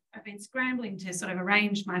in there, I've been scrambling to sort of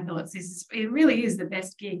arrange my thoughts. It really is the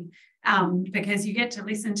best gig because you get to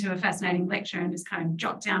listen to a fascinating lecture and just kind of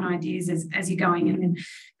jot down ideas as you're going in,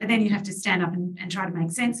 but then you have to stand up and try to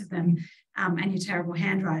make sense of them and your terrible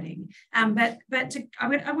handwriting.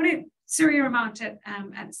 Surya remarked at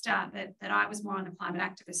the start that I was more on the climate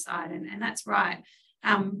activist side, and that's right.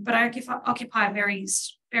 But I occupy a very,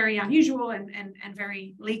 very unusual and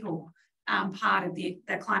very legal part of the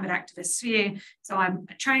climate activist sphere. So I'm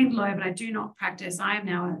a trained lawyer, but I do not practice. I am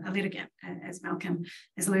now a litigant, as Malcolm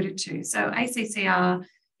has alluded to. So ACCR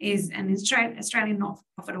is an Australian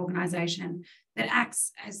not-for-profit organisation that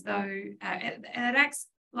acts as though, it acts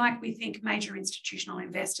like we think major institutional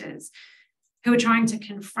investors who are trying to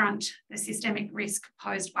confront the systemic risk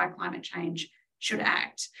posed by climate change should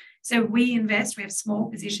act. So we invest, we have small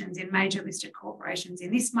positions in major listed corporations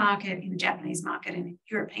in this market, in the Japanese market, and in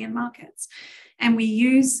European markets. And we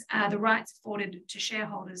use the rights afforded to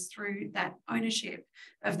shareholders through that ownership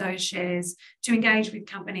of those shares to engage with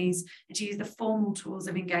companies and to use the formal tools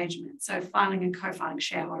of engagement. So filing and co-filing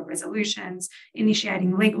shareholder resolutions,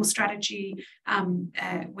 initiating legal strategy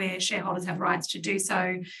where shareholders have rights to do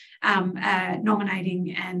so,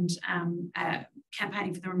 nominating and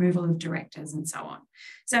campaigning for the removal of directors and so on.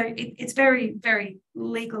 So it's very, very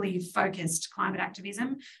legally focused climate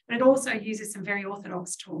activism, but it also uses some very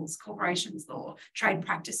orthodox tools, corporations law, trade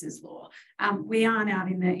practices law. We aren't out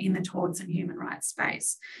in the torts and human rights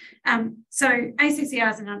space. So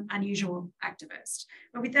ACCR is an unusual activist.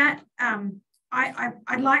 But with that,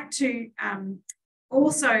 I'd like to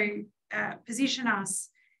also position us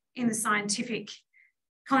in the scientific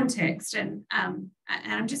context, and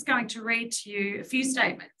I'm just going to read to you a few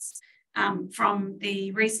statements from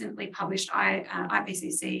the recently published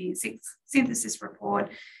IPCC synthesis report.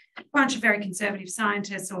 A bunch of very conservative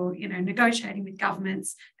scientists, or negotiating with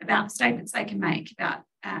governments about the statements they can make about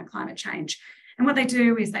climate change. And what they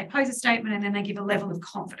do is they pose a statement and then they give a level of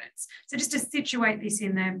confidence. So just to situate this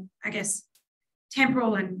in the, I guess,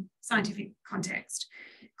 temporal and scientific context,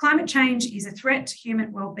 climate change is a threat to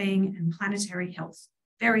human well-being and planetary health.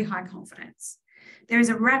 Very high confidence. There is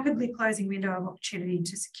a rapidly closing window of opportunity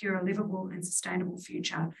to secure a livable and sustainable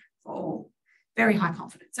future for all. Very high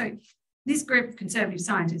confidence. So this group of conservative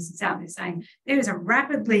scientists is out there saying there is a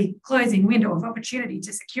rapidly closing window of opportunity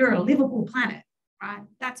to secure a livable planet, right?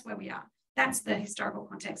 That's where we are. That's the historical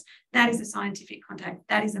context. That is the scientific context.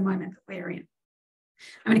 That is the moment that we're in.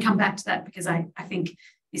 I'm going to come back to that because I think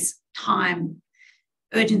this time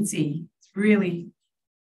urgency is really,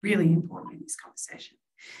 really important in this conversation.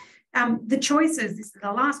 The choices, this is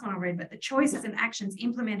the last one I'll read, but the choices and actions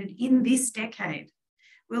implemented in this decade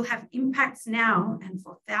will have impacts now and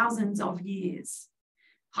for thousands of years.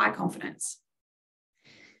 High confidence.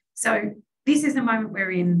 So this is the moment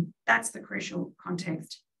we're in. That's the crucial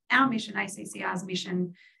context. Our mission, ACCR's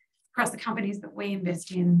mission, across the companies that we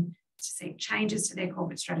invest in, to seek changes to their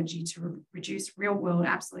corporate strategy to reduce real-world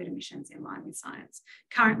absolute emissions in line with science.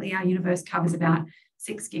 Currently, our universe covers about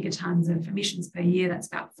 6 gigatons of emissions per year. That's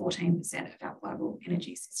about 14% of our global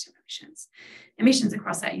energy system emissions. Emissions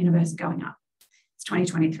across that universe are going up. It's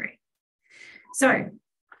 2023. So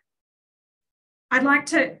I'd like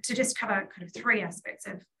to just cover kind of 3 aspects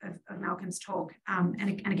of Malcolm's talk,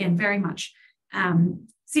 and again, very much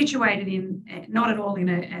situated in, not at all in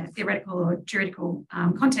a theoretical or juridical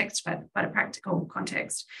context, but a practical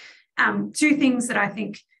context. 2 things that I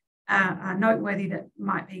think are noteworthy that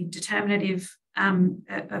might be determinative of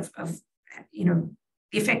the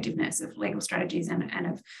effectiveness of legal strategies and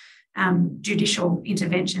of judicial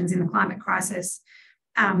interventions in the climate crisis.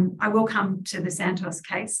 I will come to the Santos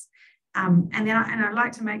case, and I'd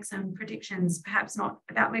like to make some predictions, perhaps not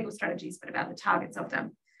about legal strategies, but about the targets of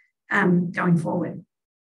them going forward.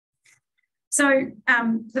 So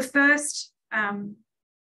the first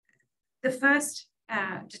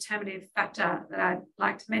determinative factor that I'd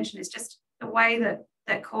like to mention is just the way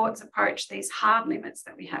that courts approach these hard limits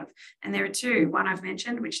that we have. And there are 2. One I've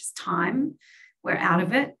mentioned, which is time. We're out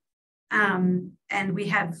of it. And we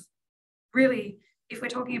have really, if we're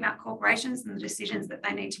talking about corporations and the decisions that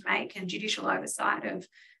they need to make and judicial oversight of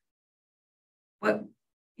what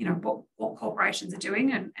corporations are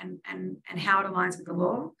doing and how it aligns with the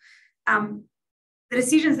law, the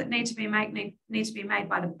decisions that need to be made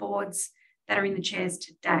by the boards that are in the chairs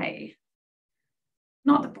today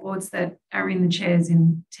not the boards that are in the chairs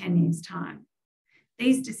in 10 years' time.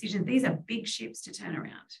 These decisions, these are big ships to turn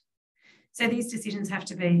around. So these decisions have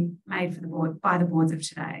to be made for the board by the boards of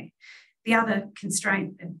today. The other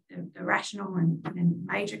constraint, the rational and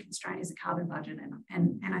major constraint, is a carbon budget.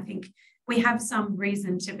 And I think we have some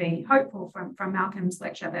reason to be hopeful from Malcolm's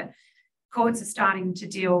lecture that courts are starting to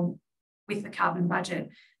deal with the carbon budget.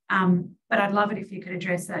 But I'd love it if you could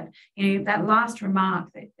address that. You know, that last remark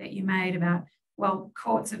that you made about, well,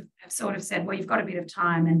 courts have sort of said, well, you've got a bit of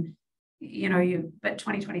time and, you know, but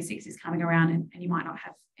 2026 is coming around and you might not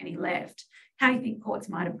have any left. How do you think courts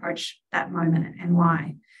might approach that moment and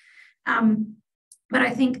why? But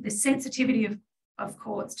I think the sensitivity of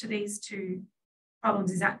courts to these two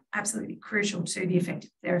problems is absolutely crucial to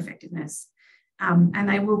their effectiveness. And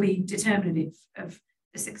they will be determinative of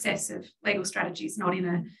the success of legal strategies, not in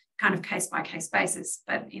a kind of case-by-case basis,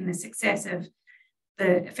 but in the success of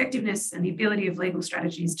the effectiveness and the ability of legal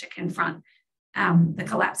strategies to confront the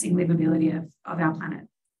collapsing livability of our planet.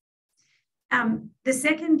 The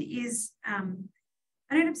second is,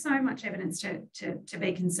 I don't have so much evidence to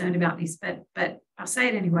be concerned about this, but I'll say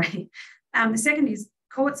it anyway. The second is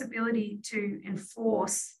courts' ability to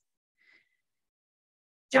enforce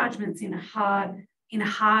judgments in a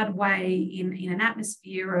hard way, in an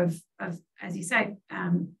atmosphere of, as you say,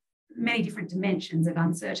 many different dimensions of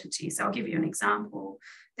uncertainty. So I'll give you an example.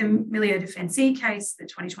 The Milieu Defensie case, the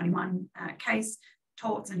 2021 case,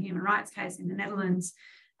 torts and human rights case in the Netherlands,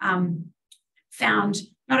 found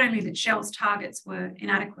not only that Shell's targets were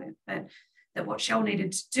inadequate, but that what Shell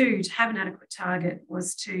needed to do to have an adequate target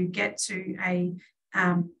was to get to I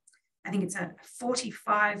think it's a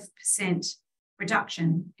 45%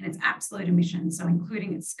 reduction in its absolute emissions, so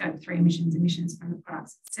including its scope 3 emissions from the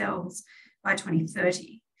products it sells, by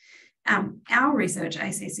 2030. Our research,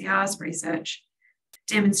 ACCR's research,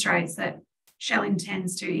 demonstrates that Shell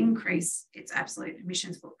intends to increase its absolute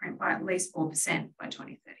emissions footprint by at least 4% by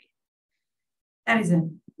 2030. That is a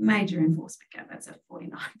major enforcement gap. That's a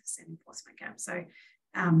 49% enforcement gap. So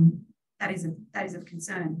that is of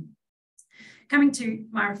concern. Coming to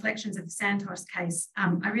my reflections of the Santos case,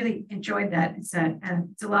 I really enjoyed that. It's a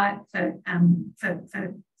delight for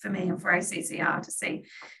me and for ACCR to see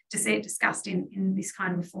it discussed in this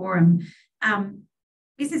kind of a forum.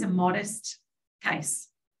 This is a modest case.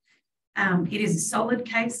 It is a solid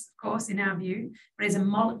case, of course, in our view, but it's a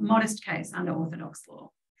modest case under orthodox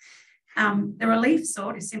law. The relief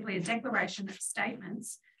sought is simply a declaration of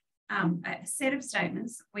statements, a set of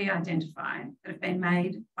statements we identify that have been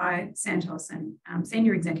made by Santos and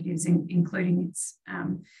senior executives, including its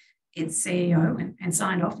CEO, and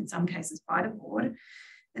signed off in some cases by the board,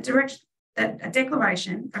 that a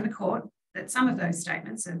declaration from the court that some of those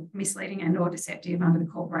statements are misleading and or deceptive under the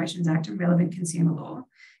Corporations Act and relevant consumer law,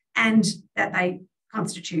 and that they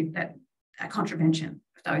constitute a contravention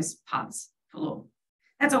of those parts of the law.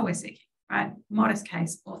 That's all we're seeking, right? Modest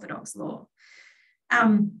case, orthodox law.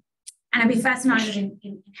 And I'd be fascinated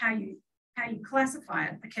in how you classify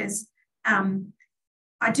it, because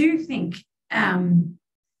I do think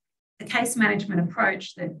the case management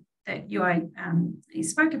approach that you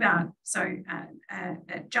spoke about. So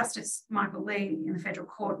Justice Michael Lee in the Federal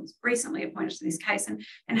Court was recently appointed to this case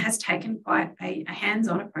and has taken quite a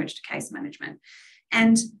hands-on approach to case management.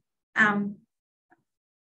 And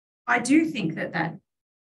I do think that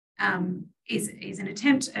is an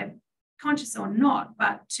attempt, conscious or not,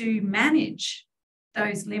 but to manage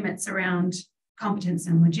those limits around competence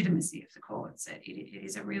and legitimacy of the courts. It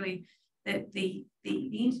is a really, the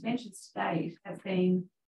interventions today have been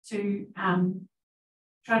to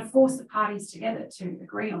try to force the parties together to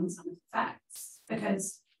agree on some of the facts,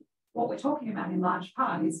 because what we're talking about in large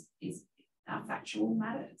part is factual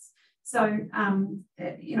matters. So, I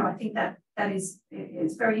think that is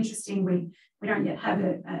very interesting. We don't yet have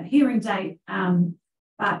a hearing date,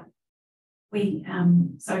 but we,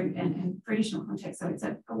 and for additional context, so it's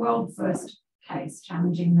a world first case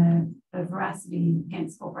challenging the veracity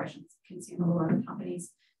against corporations, consumer law, and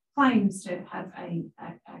companies' claims to have a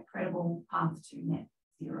credible path to net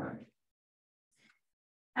zero.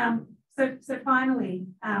 So finally,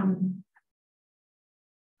 I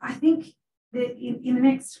think that in the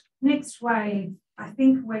next wave, I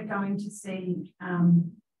think we're going to see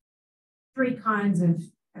three kinds of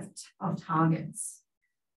targets.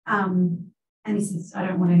 And this is, I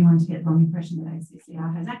don't want anyone to get the wrong impression that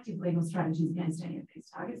ACCR has active legal strategies against any of these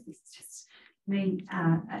targets. This is just me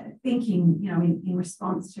thinking, in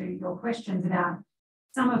response to your questions about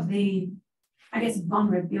some of the, I guess,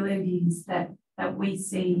 vulnerabilities that we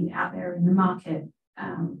see out there in the market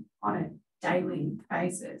on a daily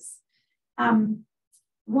basis.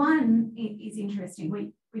 One is interesting.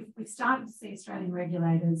 We've started to see Australian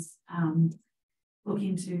regulators look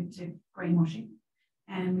into greenwashing,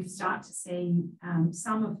 and we've started to see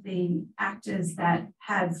some of the actors that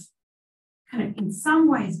have kind of in some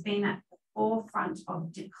ways been at the forefront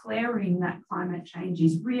of declaring that climate change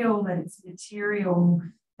is real, that it's material,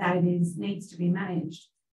 that it needs to be managed,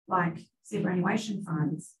 like superannuation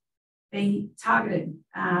funds, be targeted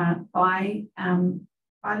by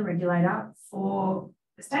the regulator for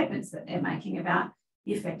the statements that they're making about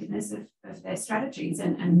the effectiveness of their strategies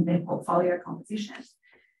and their portfolio composition.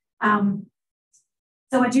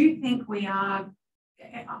 So I do think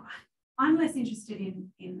I'm less interested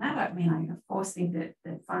in that. I mean, I of course think that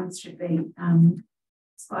funds should be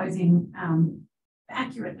disclosing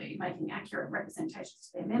accurately, making accurate representations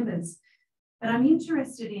to their members. But I'm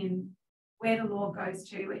interested in where the law goes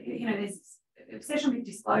to. You know, there's obsession with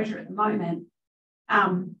disclosure at the moment.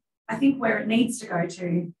 I think where it needs to go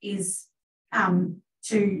to is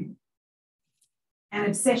to an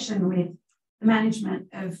obsession with the management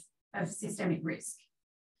of systemic risk.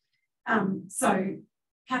 So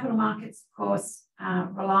capital markets, of course,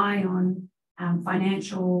 rely on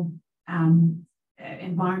financial,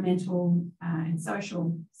 environmental and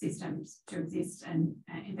social systems to exist, and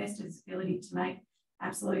investors' ability to make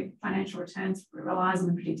absolute financial returns relies on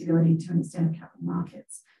the predictability to an extent of capital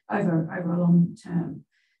markets over a long term.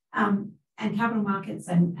 And capital markets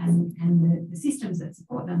and the systems that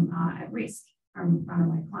support them are at risk from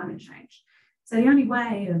runaway climate change. So the only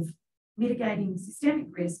way of mitigating systemic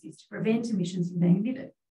risk is to prevent emissions from being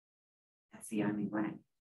emitted. That's the only way,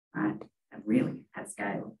 right? Really, at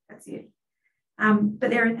scale, that's it. But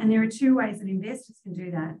there are two ways that investors can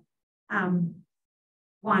do that.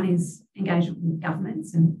 One is engagement with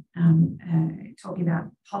governments and talking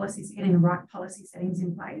about policies, getting the right policy settings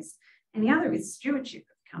in place. And the other is stewardship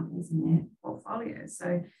of companies in their portfolios.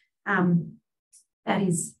 So that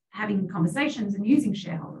is having conversations and using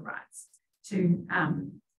shareholder rights to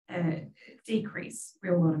decrease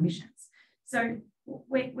real world emissions. So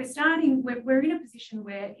we're in a position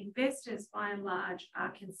where investors by and large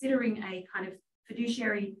are considering a kind of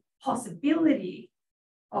fiduciary possibility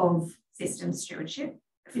of systems stewardship,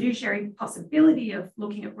 a fiduciary possibility of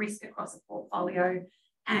looking at risk across a portfolio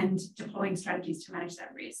and deploying strategies to manage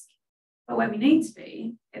that risk. But where we need to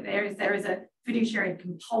be, there is a fiduciary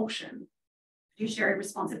compulsion, fiduciary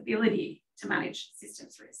responsibility to manage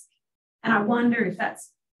systems risk. And I wonder if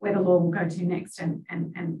that's where the law will go to next, and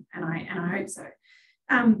I hope so.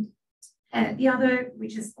 The other,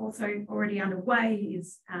 which is also already underway,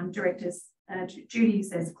 is directors'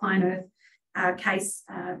 duties. There's Klein Earth case.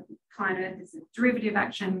 Klein Earth is a derivative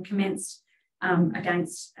action commenced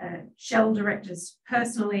against Shell directors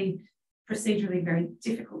personally, procedurally very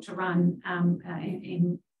difficult to run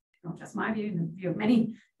in not just my view, in the view of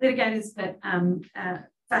many litigators, but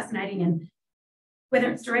fascinating. And whether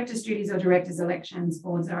it's directors' duties or directors' elections,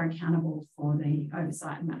 boards are accountable for the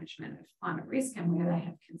oversight and management of climate risk, and where they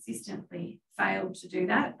have consistently failed to do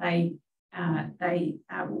that, they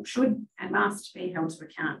should and must be held to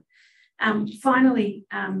account. Finally,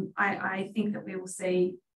 I think that we will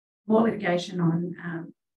see more litigation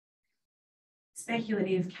on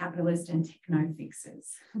speculative, capitalist and techno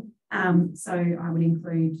fixes. So I would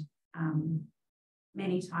include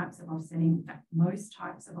many types of offsetting, in fact, most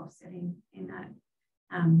types of offsetting in that.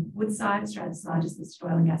 Woodside, Australia's largest listed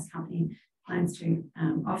oil and gas company, plans to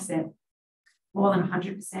offset more than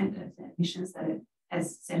 100% of the emissions that it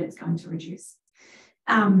has said it's going to reduce.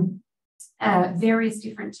 Various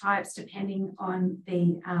different types depending on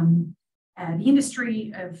the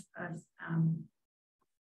industry of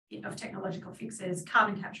technological fixes,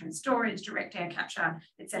 carbon capture and storage, direct air capture,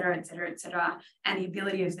 et cetera, and the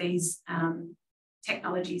ability of these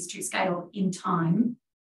technologies to scale in time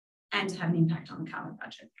and to have an impact on the carbon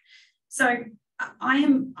budget. So I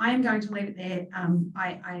am going to leave it there.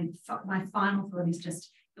 My final thought is just,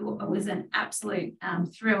 it was an absolute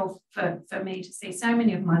thrill for me to see so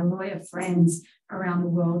many of my lawyer friends around the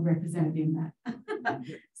world represented in that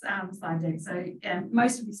slide deck. So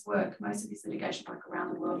most of this litigation work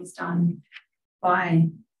around the world is done by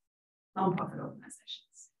non-profit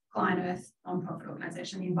organisations. Klein Earth, non-profit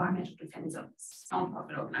organisation, the Environmental Defenders Office,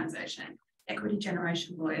 non-profit organisation, Equity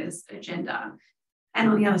Generation Lawyers, Agenda. And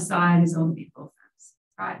on the other side is all the big law firms,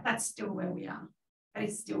 right? That's still where we are. That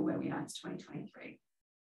is still where we are. It's 2023.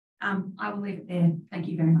 I will leave it there. Thank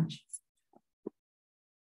you very much.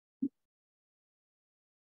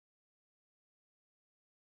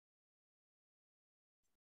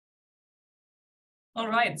 All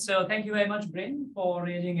right, so thank you very much, Brynn, for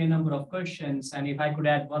raising a number of questions. And if I could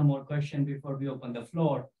add one more question before we open the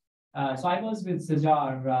floor. So I was with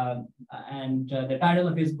Sajar, and the title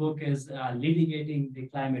of his book is Litigating the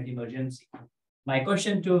Climate Emergency. My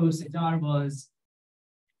question to Sajar was,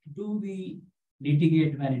 do we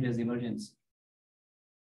litigate when it is emergency?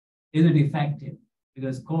 Is it effective?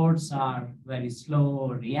 Because courts are very slow,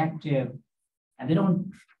 reactive, and they don't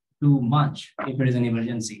do much if it is an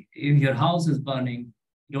emergency. If your house is burning,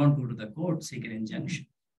 you don't go to the court, seek an injunction.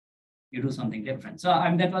 You do something different. So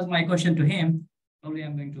that was my question to him. Probably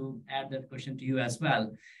I'm going to add that question to you as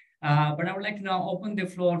well. But I would like to now open the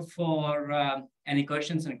floor for any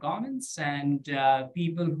questions and comments, and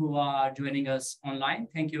people who are joining us online.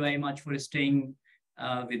 Thank you very much for staying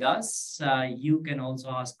with us. You can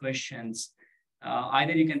also ask questions.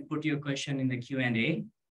 Either you can put your question in the Q&A,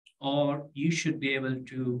 or you should be able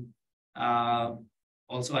to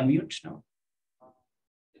also unmute now.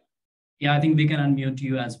 Yeah, I think we can unmute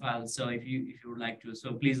you as well. So if you would like to,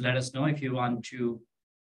 so please let us know if you want to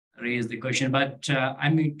raise the question. But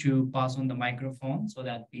I'm going to pass on the microphone so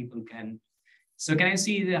that people can. So can I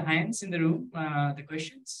see the hands in the room, the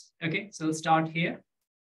questions? Okay, so let's start here.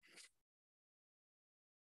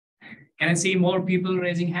 Can I see more people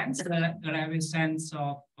raising hands so that I have a sense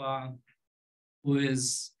of who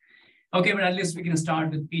is? Okay, but at least we can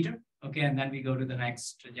start with Peter. Okay, and then we go to the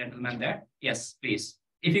next gentleman there. Yes, please.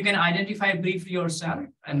 If you can identify briefly yourself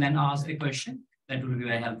and then ask the question, that would be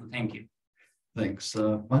very helpful. Thank you. Thanks.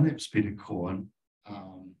 My name is Peter Corn.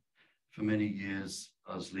 For many years,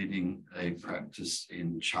 I was leading a practice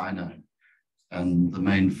in China, and the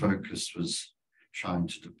main focus was trying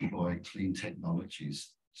to deploy clean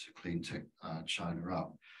technologies to clean China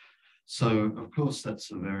up. So, of course,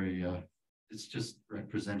 that's a very, it's just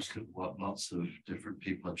representative of what lots of different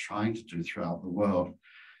people are trying to do throughout the world.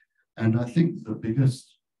 And I think the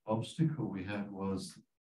biggest obstacle we had was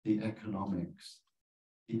the economics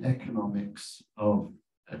of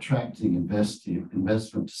attracting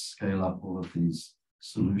investment to scale up all of these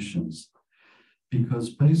solutions.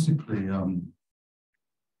 Because basically,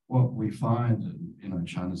 what we find, and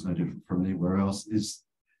China's no different from anywhere else, is,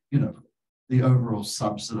 the overall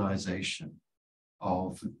subsidization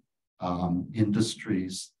of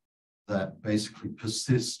industries that basically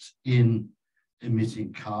persist in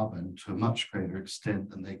emitting carbon to a much greater extent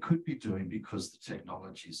than they could be doing because the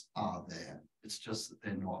technologies are there. It's just that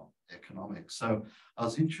they're not economic. So I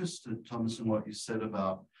was interested, Thomas, in what you said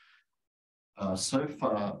about so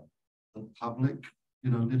far the public,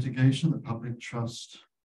 litigation, the public trust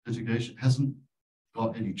litigation hasn't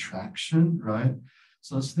got any traction, right?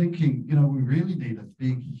 So I was thinking, we really need a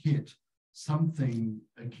big hit, something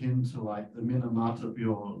akin to like the Minamata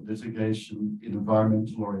Bureau litigation in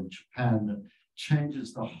environmental law in Japan that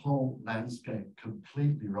changes the whole landscape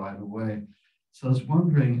completely right away. So I was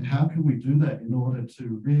wondering, how can we do that in order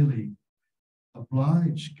to really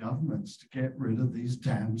oblige governments to get rid of these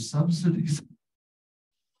damn subsidies?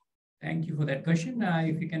 Thank you for that question.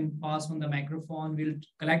 If you can pass on the microphone, we'll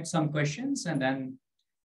collect some questions and then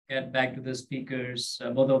get back to the speakers.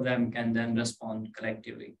 Both of them can then respond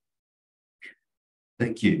collectively.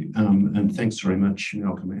 Thank you. And thanks very much,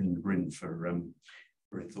 Malcolm and Brynn, for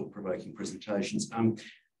very thought-provoking presentations.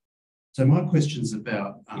 So my question's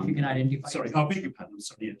about... if you can identify... Sorry, I'll beg your pardon.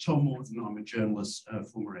 Sorry, yeah, Tom Morton, I'm a journalist,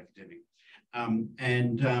 former academic.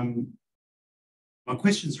 My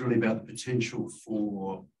question's really about the potential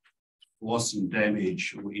for loss and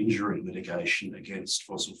damage or injury litigation against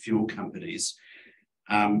fossil fuel companies.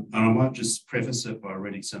 And I might just preface it by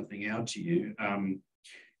reading something out to you.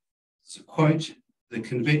 It's a quote: "The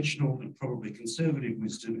conventional and probably conservative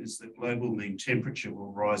wisdom is that global mean temperature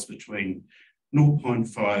will rise between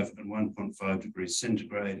 0.5 and 1.5 degrees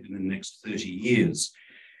centigrade in the next 30 years.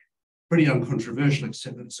 Pretty uncontroversial,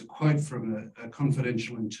 except that it's a quote from a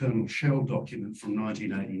confidential internal Shell document from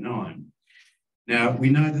 1989. Now, we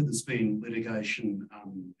know that there's been litigation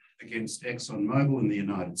against ExxonMobil in the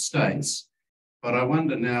United States, but I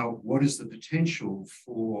wonder now, what is the potential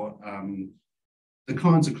for the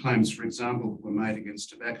kinds of claims, for example, that were made against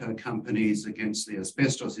tobacco companies, against the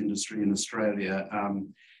asbestos industry in Australia,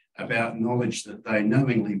 about knowledge that they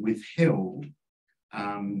knowingly withheld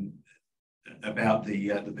about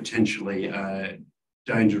the potentially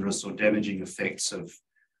dangerous or damaging effects of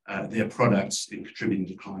their products in contributing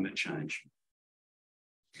to climate change."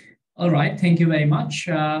 All right, thank you very much.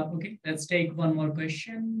 Okay, let's take one more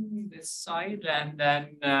question this side, and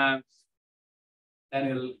then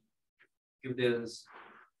we'll give this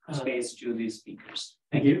space to the speakers.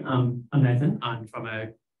 Thank you. I'm Nathan. I'm from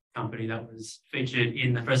a company that was featured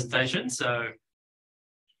in the presentation. So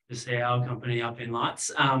the CEL company up in lights.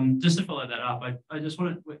 Just to follow that up, I just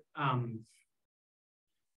wanted,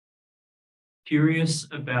 curious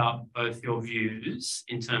about both your views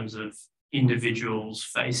in terms of individuals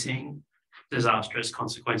facing disastrous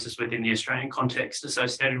consequences within the Australian context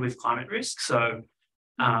associated with climate risk. So,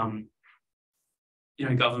 you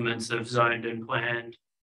know, governments have zoned and planned,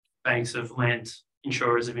 banks have lent,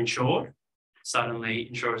 insurers have insured. Suddenly,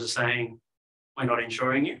 insurers are saying, we're not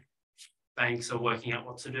insuring you. Banks are working out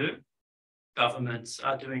what to do. Governments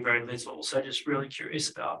are doing very little. So just really curious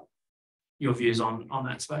about your views on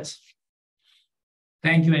that space.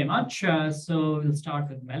 Thank you very much. So we'll start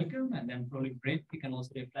with Malcolm and then probably Brynn. You can also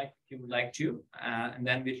reflect if you would like to. And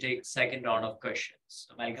then we'll take second round of questions.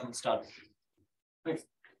 So Malcolm, will start. Thanks.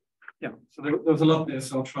 Yeah, so there was a lot there,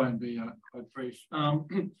 so I'll try and be quite brief.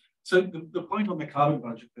 So the point on the carbon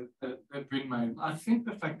budget that Brynn made, I think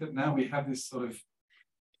the fact that now we have this sort of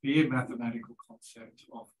clear mathematical concept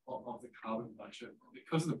of the carbon budget,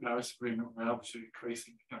 because of the Paris Agreement, we're able to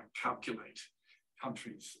increasingly calculate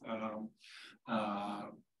countries'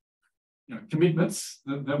 commitments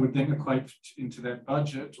that would then equate into that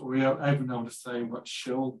budget, or we are able to say what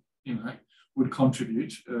Shell would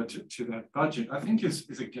contribute to that budget. I think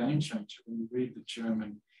is a game changer when you read the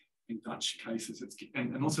German and Dutch cases,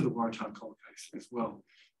 and also the Waratah Coal case as well,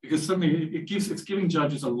 because suddenly it's giving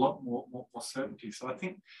judges a lot more certainty. So I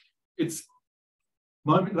think that's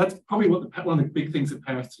probably one of the big things that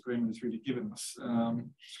Paris Agreement has really given us.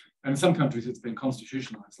 And in some countries, it's been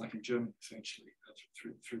constitutionalized, like in Germany, essentially,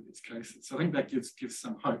 through these cases. So I think that gives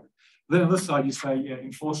some hope. But then on this side, you say, yeah,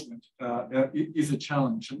 enforcement is a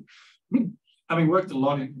challenge. And having worked a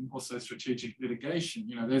lot in also strategic litigation,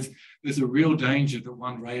 there's a real danger that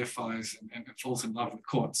one reifies and falls in love with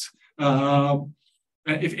courts.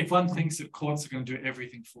 If one thinks that courts are going to do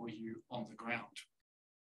everything for you on the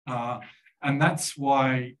ground. And that's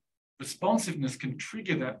why responsiveness can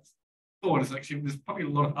trigger that thought. Is actually, there's probably a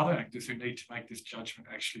lot of other actors who need to make this judgment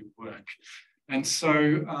actually work. And so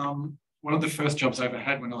one of the first jobs I ever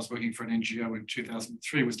had when I was working for an NGO in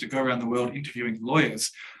 2003 was to go around the world interviewing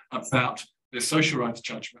lawyers about their social rights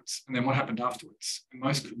judgments and then what happened afterwards. And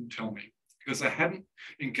most couldn't tell me, because they hadn't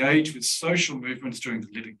engaged with social movements during the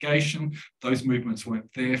litigation. Those movements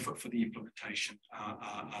weren't there for the implementation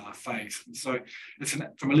phase. And so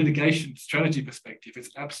from a litigation strategy perspective, it's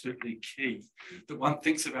absolutely key that one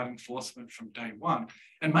thinks about enforcement from day one.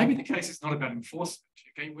 And maybe the case is not about enforcement.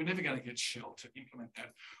 Okay? We're never going to get Shell to implement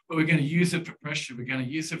that, but we're going to use it for pressure. We're going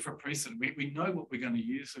to use it for precedent. We know what we're going to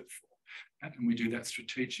use it for. And we do that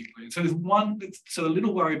strategically. And so there's one that's sort of a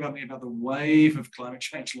little worry about me about the wave of climate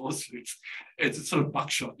change lawsuits. It's a sort of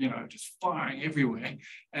buckshot, just firing everywhere.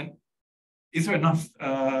 And is there enough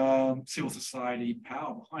civil society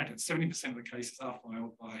power behind it? 70% of the cases are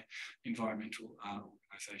filed by environmental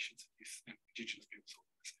organisations and Indigenous people's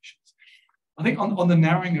organisations. I think on the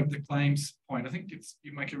narrowing of the claims point, I think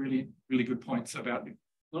you make a really, really good point about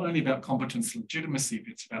not only about competence and legitimacy,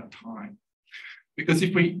 but it's about time. Because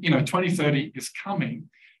if 2030 is coming,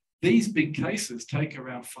 these big cases take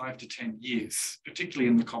around 5 to 10 years, particularly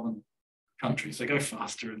in the common countries. They go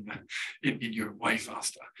faster in Europe, way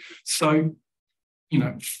faster. So,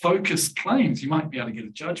 focused claims, you might be able to get a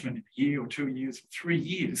judgment in a year or 2 years, or 3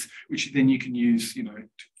 years, which then you can use,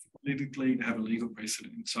 politically to have a legal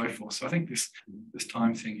precedent and so forth. So I think this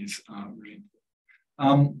time thing is really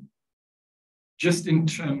important. Just in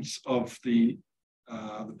terms of the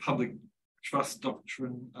public trust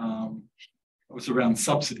doctrine was around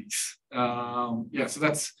subsidies. So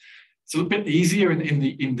it's a little bit easier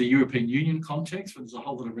in the European Union context, where there's a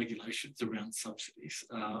whole lot of regulations around subsidies,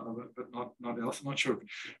 but not else. I'm not sure if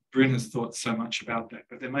Brynn has thought so much about that,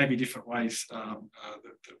 but there may be different ways that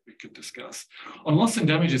we could discuss. On loss and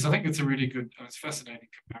damages, I think it's a really good, it's fascinating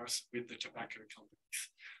comparison with the tobacco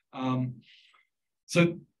companies.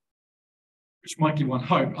 Which might give one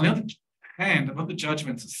hope. On the other hand, what the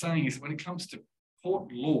judgments are saying is that when it comes to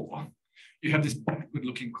court law, you have this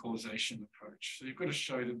backward-looking causation approach. So you've got to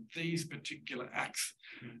show that these particular acts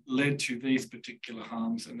led to these particular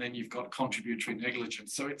harms, and then you've got contributory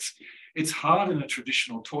negligence. So it's hard in a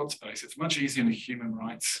traditional tort space. It's much easier in a human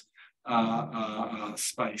rights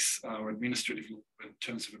space or administrative law in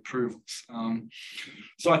terms of approvals.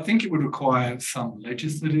 So I think it would require some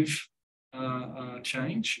legislative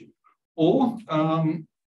change or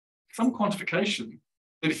some quantification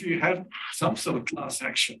that if you had some sort of class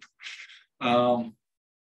action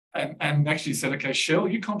and actually said, okay, Shell,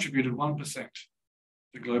 you contributed 1%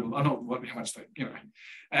 to global, I don't know how much they,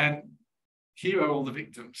 and here are all the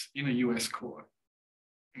victims in a US court,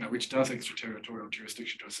 which does extraterritorial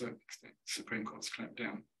jurisdiction to a certain extent. Supreme Court's clamped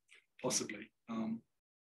down, possibly.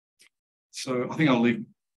 So I think I'll leave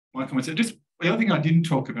my comments there. Just the other thing I didn't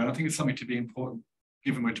talk about, I think it's something to be important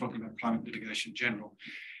given we're talking about climate litigation in general,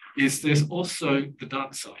 is there's also the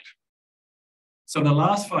dark side. So in the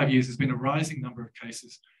last 5 years, there's been a rising number of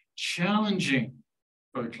cases challenging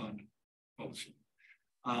pro-climate policy.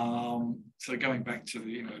 So going back to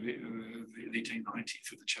the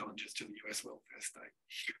 1890s with the challenges to the US welfare state.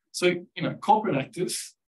 So, corporate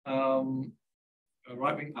actors,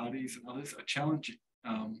 right-wing parties and others are challenging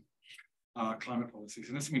climate policies,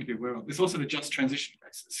 and that's something to be aware of. There's also the just transition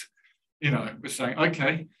cases. We're saying,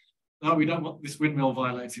 okay, no, we don't want this windmill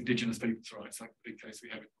violates Indigenous people's rights, like the big case we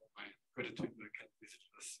have in Predator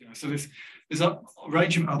visited us. So there's a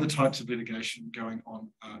range of other types of litigation going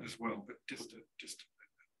on as well, but just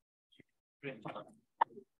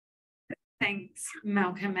Thanks,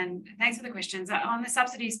 Malcolm, and thanks for the questions. On the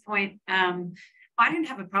subsidies point, I don't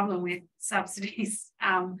have a problem with subsidies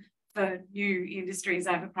for new industries.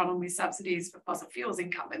 I have a problem with subsidies for fossil fuels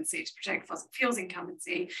incumbency, to protect fossil fuels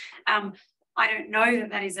incumbency. I don't know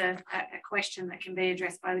that is a question that can be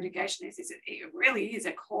addressed by litigation. It really is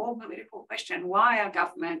a core political question. Why are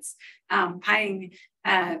governments paying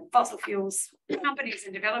fossil fuels companies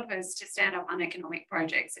and developers to stand up uneconomic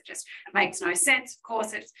projects? It just makes no sense. Of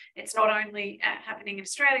course, it's not only happening in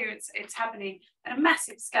Australia, it's happening at a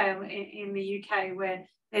massive scale in the UK, where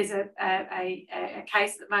there's a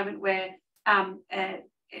case at the moment where,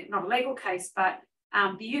 not a legal case, but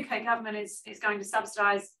the UK government is going to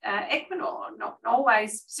subsidise Equinor, not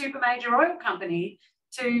Norway's super major oil company,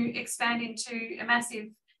 to expand into a massive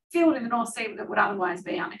field in the North Sea that would otherwise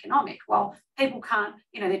be uneconomic. Well, people can't,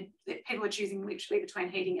 people are choosing literally between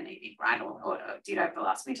heating and eating, right? Or did over the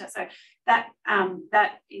last winter. So that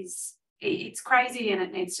it's crazy and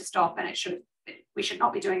it needs to stop, and we should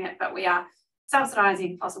not be doing it, but we are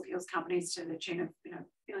subsidising fossil fuels companies to the tune of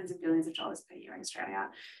billions and billions of dollars per year in Australia.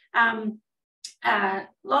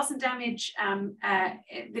 Loss and damage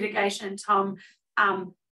litigation, Tom, I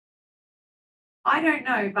don't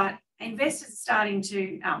know, but investors are starting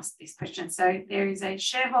to ask this question. So there is a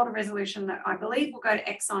shareholder resolution that I believe will go to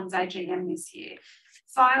Exxon's AGM this year,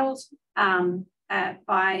 filed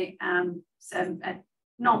by a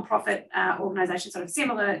non-profit organisation, sort of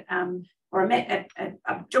similar, or a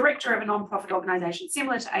director of a non-profit organisation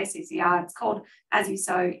similar to ACCR. It's called As You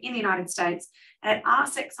Sow in the United States. And it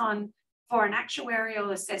asks Exxon for an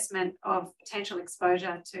actuarial assessment of potential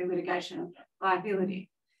exposure to litigation liability.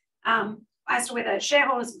 As to whether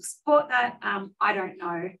shareholders will support that, I don't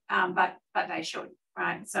know, but they should,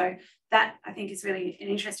 right? So that, I think, is really an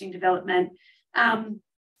interesting development.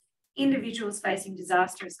 Individuals facing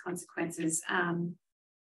disastrous consequences.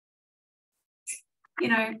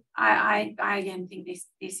 I again think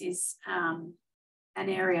this is an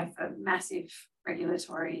area for massive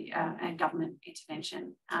regulatory and government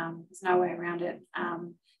intervention. There's no way around it.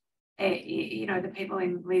 The people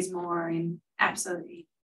in Lismore are in absolutely,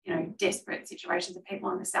 desperate situations. The people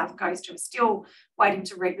on the South Coast who are still waiting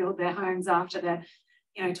to rebuild their homes after the,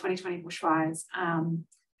 2020 bushfires. I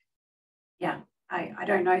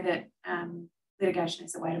don't know that litigation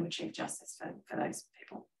is the way to achieve justice for those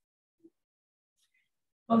people.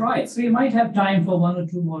 All right, so you might have time for one or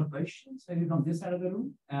two more questions. Maybe from this side of the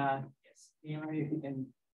room. Yes, if you can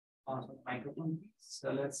pass on the microphone, please.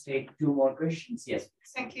 So let's take two more questions. Yes.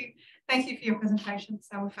 Thank you. Thank you for your presentation.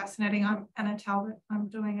 So we're fascinating. I'm Anna Talbot. I'm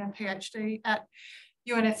doing a PhD at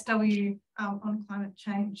UNSW on climate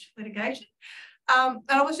change litigation. And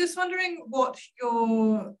I was just wondering what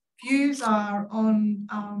your views are on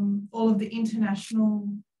all of the international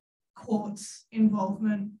courts'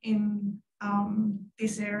 involvement in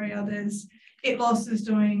this area. There's a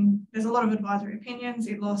lot of advisory opinions.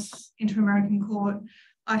 ITLOS, Inter-American Court,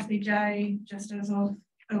 ICJ, just as of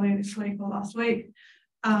earlier this week or last week.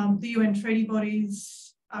 The UN treaty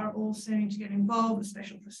bodies are all seeming to get involved. The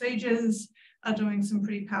special procedures are doing some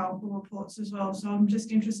pretty powerful reports as well. So I'm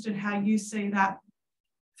just interested how you see that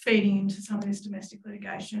feeding into some of this domestic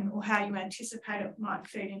litigation, or how you anticipate it might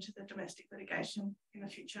feed into the domestic litigation in the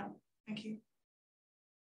future. Thank you.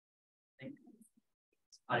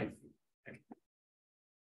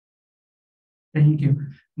 Thank you.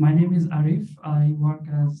 My name is Arif. I work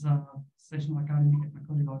as a sessional academic at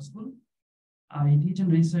Macquarie Law School. I teach and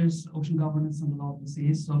research ocean governance and the law of the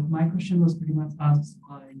seas. So my question was pretty much asked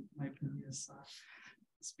by my previous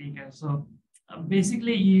speaker. So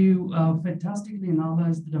basically, you fantastically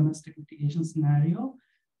analyzed the domestic litigation scenario,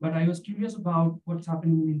 but I was curious about what's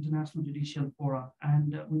happening in the international judicial fora.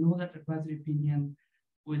 And we know that advisory opinion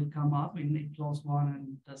will come up in clause 1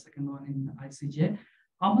 and the second one in ICJ.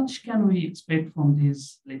 How much can we expect from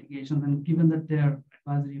these litigations, and given that they're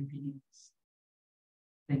advisory opinions?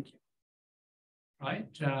 Thank you.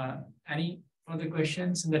 Right. Any further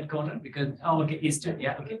questions in that corner? Because, oh, okay, Eastern,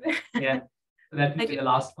 yeah, okay. Yeah, so that will be the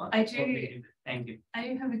last one. I do. Okay. Thank you.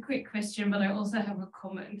 I have a quick question, but I also have a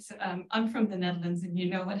comment. I'm from the Netherlands, and you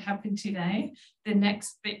know what happened today? The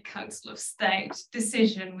next big Council of State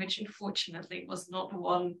decision, which unfortunately was not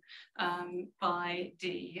won by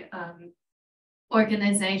the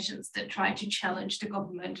organizations that tried to challenge the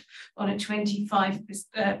government on a 25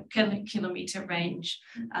 kilometer range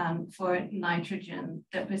for nitrogen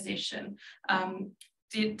deposition.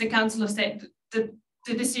 The Council of State,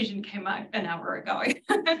 the decision came out an hour ago,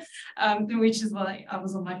 which is why I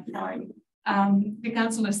was on my phone. The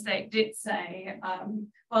Council of State did say,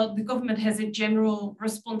 well, the government has a general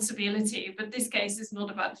responsibility, but this case is not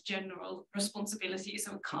about the general responsibility,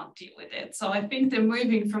 so we can't deal with it. So I think they're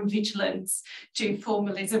moving from vigilance to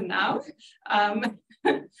formalism now.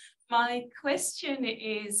 My question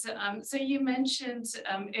is, so you mentioned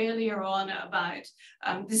earlier on about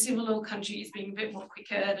the civil law countries being a bit more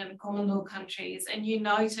quicker than common law countries, and you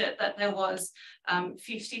noted that there was I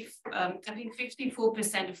think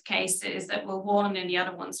 54% of cases that were won and the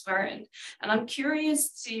other ones weren't. And I'm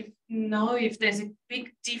curious to know if there's a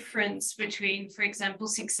big difference between, for example,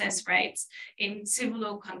 success rates in civil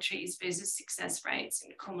law countries versus success rates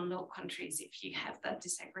in common law countries, if you have that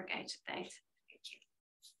disaggregated data.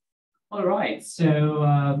 All right,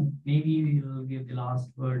 so maybe we'll give the last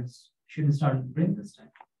words. Should we start with Brynn this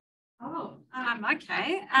time? Oh,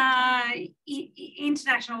 okay.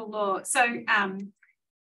 International law. So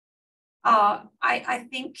I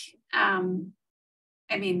think, I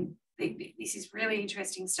mean, this is really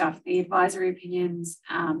interesting stuff. The advisory opinions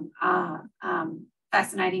are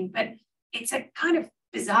fascinating, but it's a kind of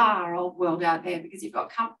bizarre old world out there, because you've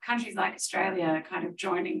got countries like Australia kind of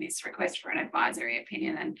joining this request for an advisory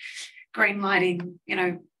opinion and greenlighting, you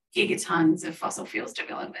know, gigatons of fossil fuels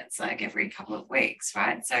developments like every couple of weeks,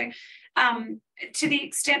 right? So to the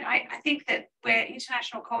extent I think that where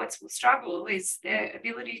international courts will struggle is their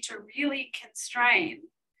ability to really constrain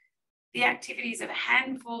the activities of a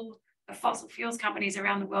handful of fossil fuels companies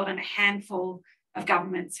around the world and a handful of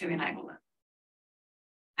governments who enable them.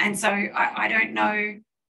 And so I don't know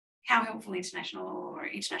how helpful international or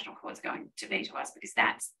international courts are going to be to us, because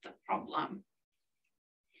that's the problem.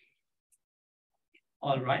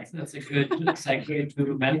 All right, that's a good segue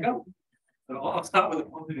to Malcolm. So I'll start with a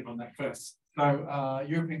positive on that first. So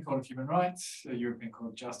European Court of Human Rights, European Court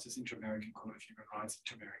of Justice, Inter-American Court of Human Rights,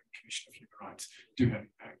 Inter-American Commission of Human Rights do have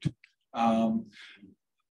impact.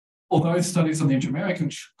 Although studies on the Inter-American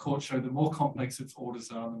Court show the more complex its orders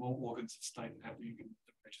are, the more organs of state have, the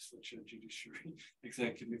legislature, judiciary,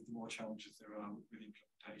 executive, the more challenges there are with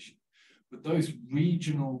implementation. But those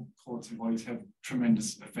regional courts and bodies have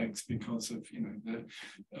tremendous effects because of, you know,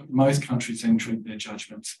 most countries then treat their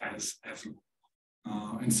judgments as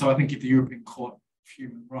law. And so I think if the European Court of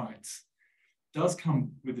Human Rights does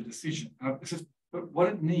come with a decision, but what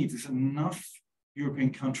it needs is enough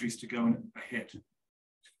European countries to go ahead.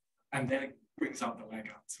 And then it brings up the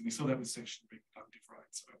laggards. And we saw that with section of reproductive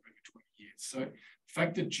rights over 20 years. So the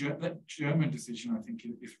fact that that German decision, I think,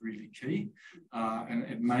 is really key. And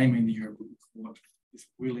it may mean the European Court is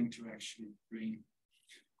willing to actually bring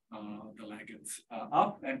the laggards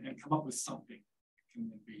up and come up with something that can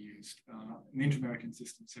then be used. In the Inter-American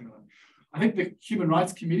system, similar. I think the Human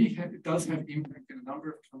Rights Committee does have impact in a number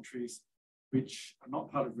of countries which are not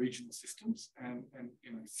part of regional systems. And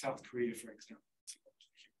you know, South Korea, for example,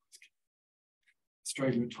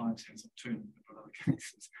 Australia at times has alternative in other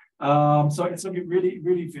cases. So it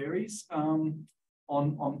really varies on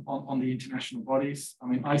the international bodies. I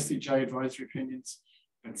mean, ICJ advisory opinions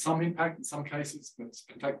had some impact in some cases, but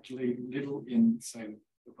spectacularly little in, say,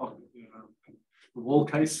 the Wall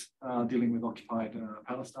case dealing with occupied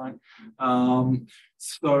Palestine. And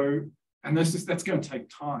that's going to take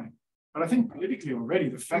time. But I think politically already,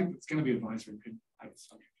 the fact that it's going to be advisory opinion has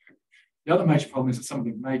some impact. The other major problem is that some of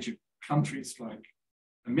the major countries like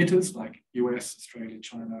emitters like US, Australia,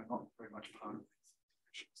 China are not very much part of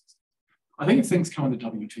this. I think if things come in the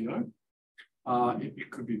WTO,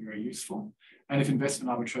 it could be very useful. And if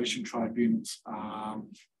investment arbitration tribunals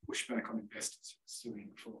push back on investors suing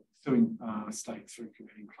states for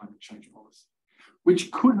committing climate change policy,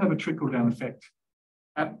 which could have a trickle-down effect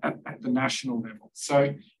at the national level.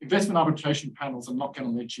 So investment arbitration panels are not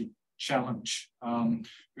going to let you challenge, for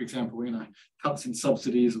example, you know, cuts in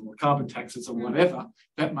subsidies or carbon taxes or whatever,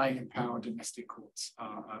 that may empower domestic courts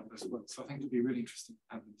as well. So I think it'd be really interesting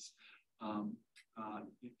to have this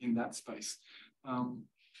in that space.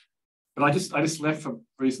 But I just left for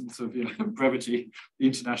reasons of, you know, brevity the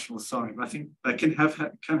international side. But I think they can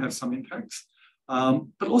have some impacts,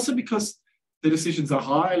 but also because the decisions are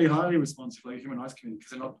highly, highly responsible by the Human Rights Committee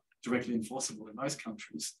because they're not directly enforceable in most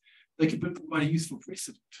countries, they could provide a useful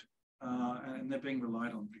precedent, and they're being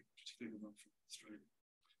relied on, particularly the one from Australia.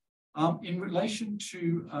 In relation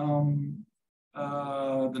to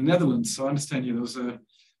the Netherlands, so I understand there was a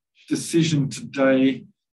decision today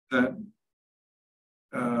that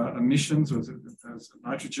emissions, or as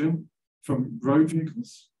nitrogen from road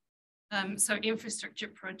vehicles? So infrastructure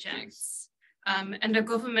projects. And the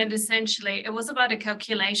government essentially, it was about a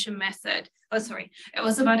calculation method. It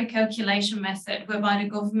was about a calculation method whereby the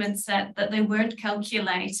government said that they weren't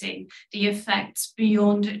calculating the effects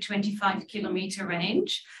beyond a 25-kilometer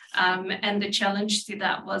range. And the challenge to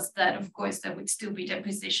that was that, of course, there would still be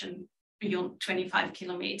deposition beyond 25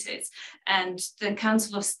 kilometers. And the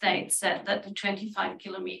Council of State said that the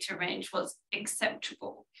 25-kilometer range was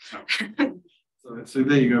acceptable. So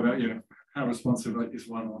there you go about, how responsive is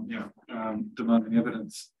one on, demanding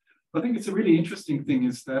evidence. I think it's a really interesting thing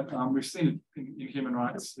is that we've seen it in human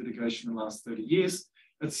rights litigation in the last 30 years,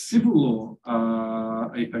 that civil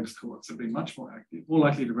law apex courts have been much more active, more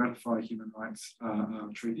likely to ratify human rights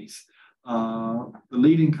treaties. The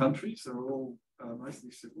leading countries are all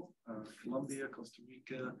mostly civil, Colombia, Costa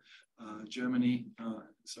Rica, Germany, and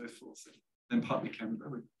so forth, and then partly Canada,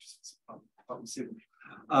 which is partly civil.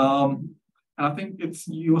 And I think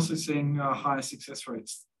you're also seeing higher success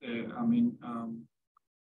rates there. I mean,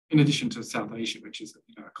 in addition to South Asia, which is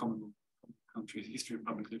a common country, history of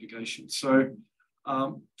public litigation. So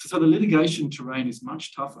the litigation terrain is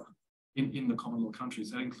much tougher in the common law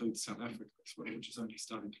countries. That includes South Africa as well, which is only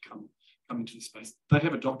starting to come into the space. They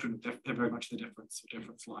have a doctrine of they're very much the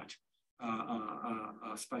deference light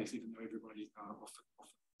space, even though everybody often.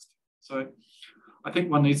 So I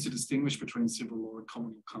think one needs to distinguish between civil law and common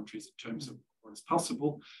law countries in terms of what is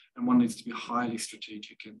possible, and one needs to be highly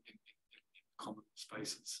strategic in common law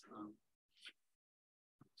spaces.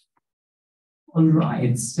 All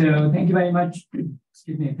right, so thank you very much.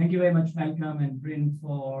 Excuse me. Thank you very much, Malcolm and Brynn,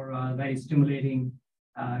 for very stimulating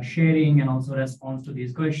sharing and also response to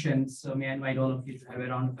these questions. So may I invite all of you to have a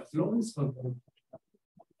round of applause for both.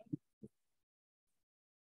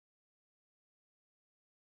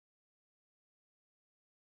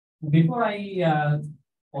 Before I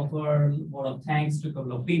offer a word of thanks to a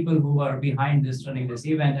couple of people who are behind this, running this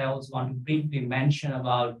event, I also want to briefly mention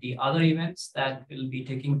about the other events that will be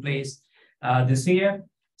taking place this year.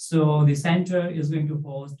 So the center is going to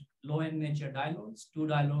host Law and Nature Dialogues. 2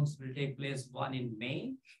 dialogues will take place, one in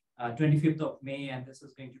May, 25th of May, and this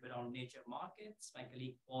is going to be around nature markets. My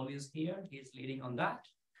colleague Paul is here. He's leading on that.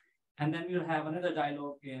 And then we'll have another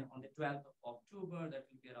dialogue on the 12th of October that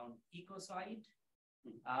will be around ecocide.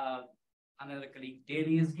 Another colleague,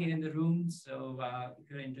 Daly, is here in the room. So if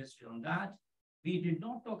you're interested on that, we did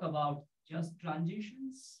not talk about just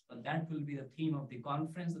transitions, but that will be the theme of the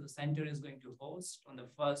conference that the center is going to host on the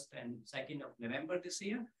 1st and 2nd of November this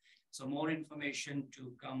year. So more information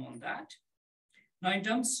to come on that. Now, in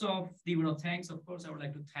terms of the word of thanks, of course, I would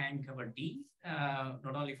like to thank our dean,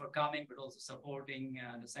 not only for coming, but also supporting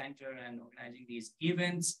the center and organizing these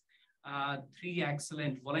events. 3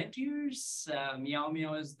 excellent volunteers. Meow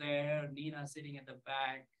Meow is there, Nina sitting at the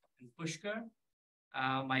back, and Pushkar.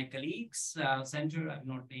 My colleagues, center, I've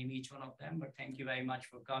not named each one of them, but thank you very much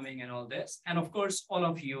for coming and all this. And of course, all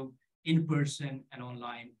of you in person and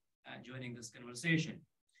online joining this conversation.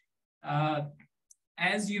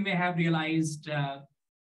 As you may have realized,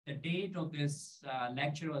 the date of this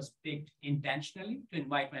lecture was picked intentionally to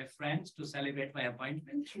invite my friends to celebrate my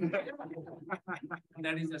appointment.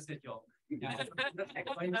 That is just a joke.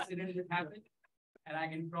 Coincidence it happened. And I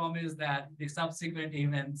can promise that the subsequent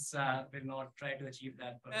events will not try to achieve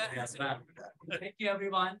that purpose as well. Thank you,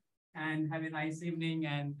 everyone, and have a nice evening.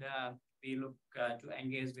 And we look to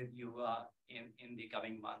engage with you in the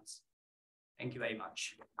coming months. Thank you very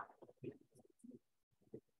much.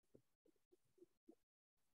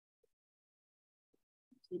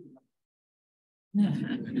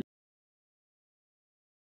 Yeah.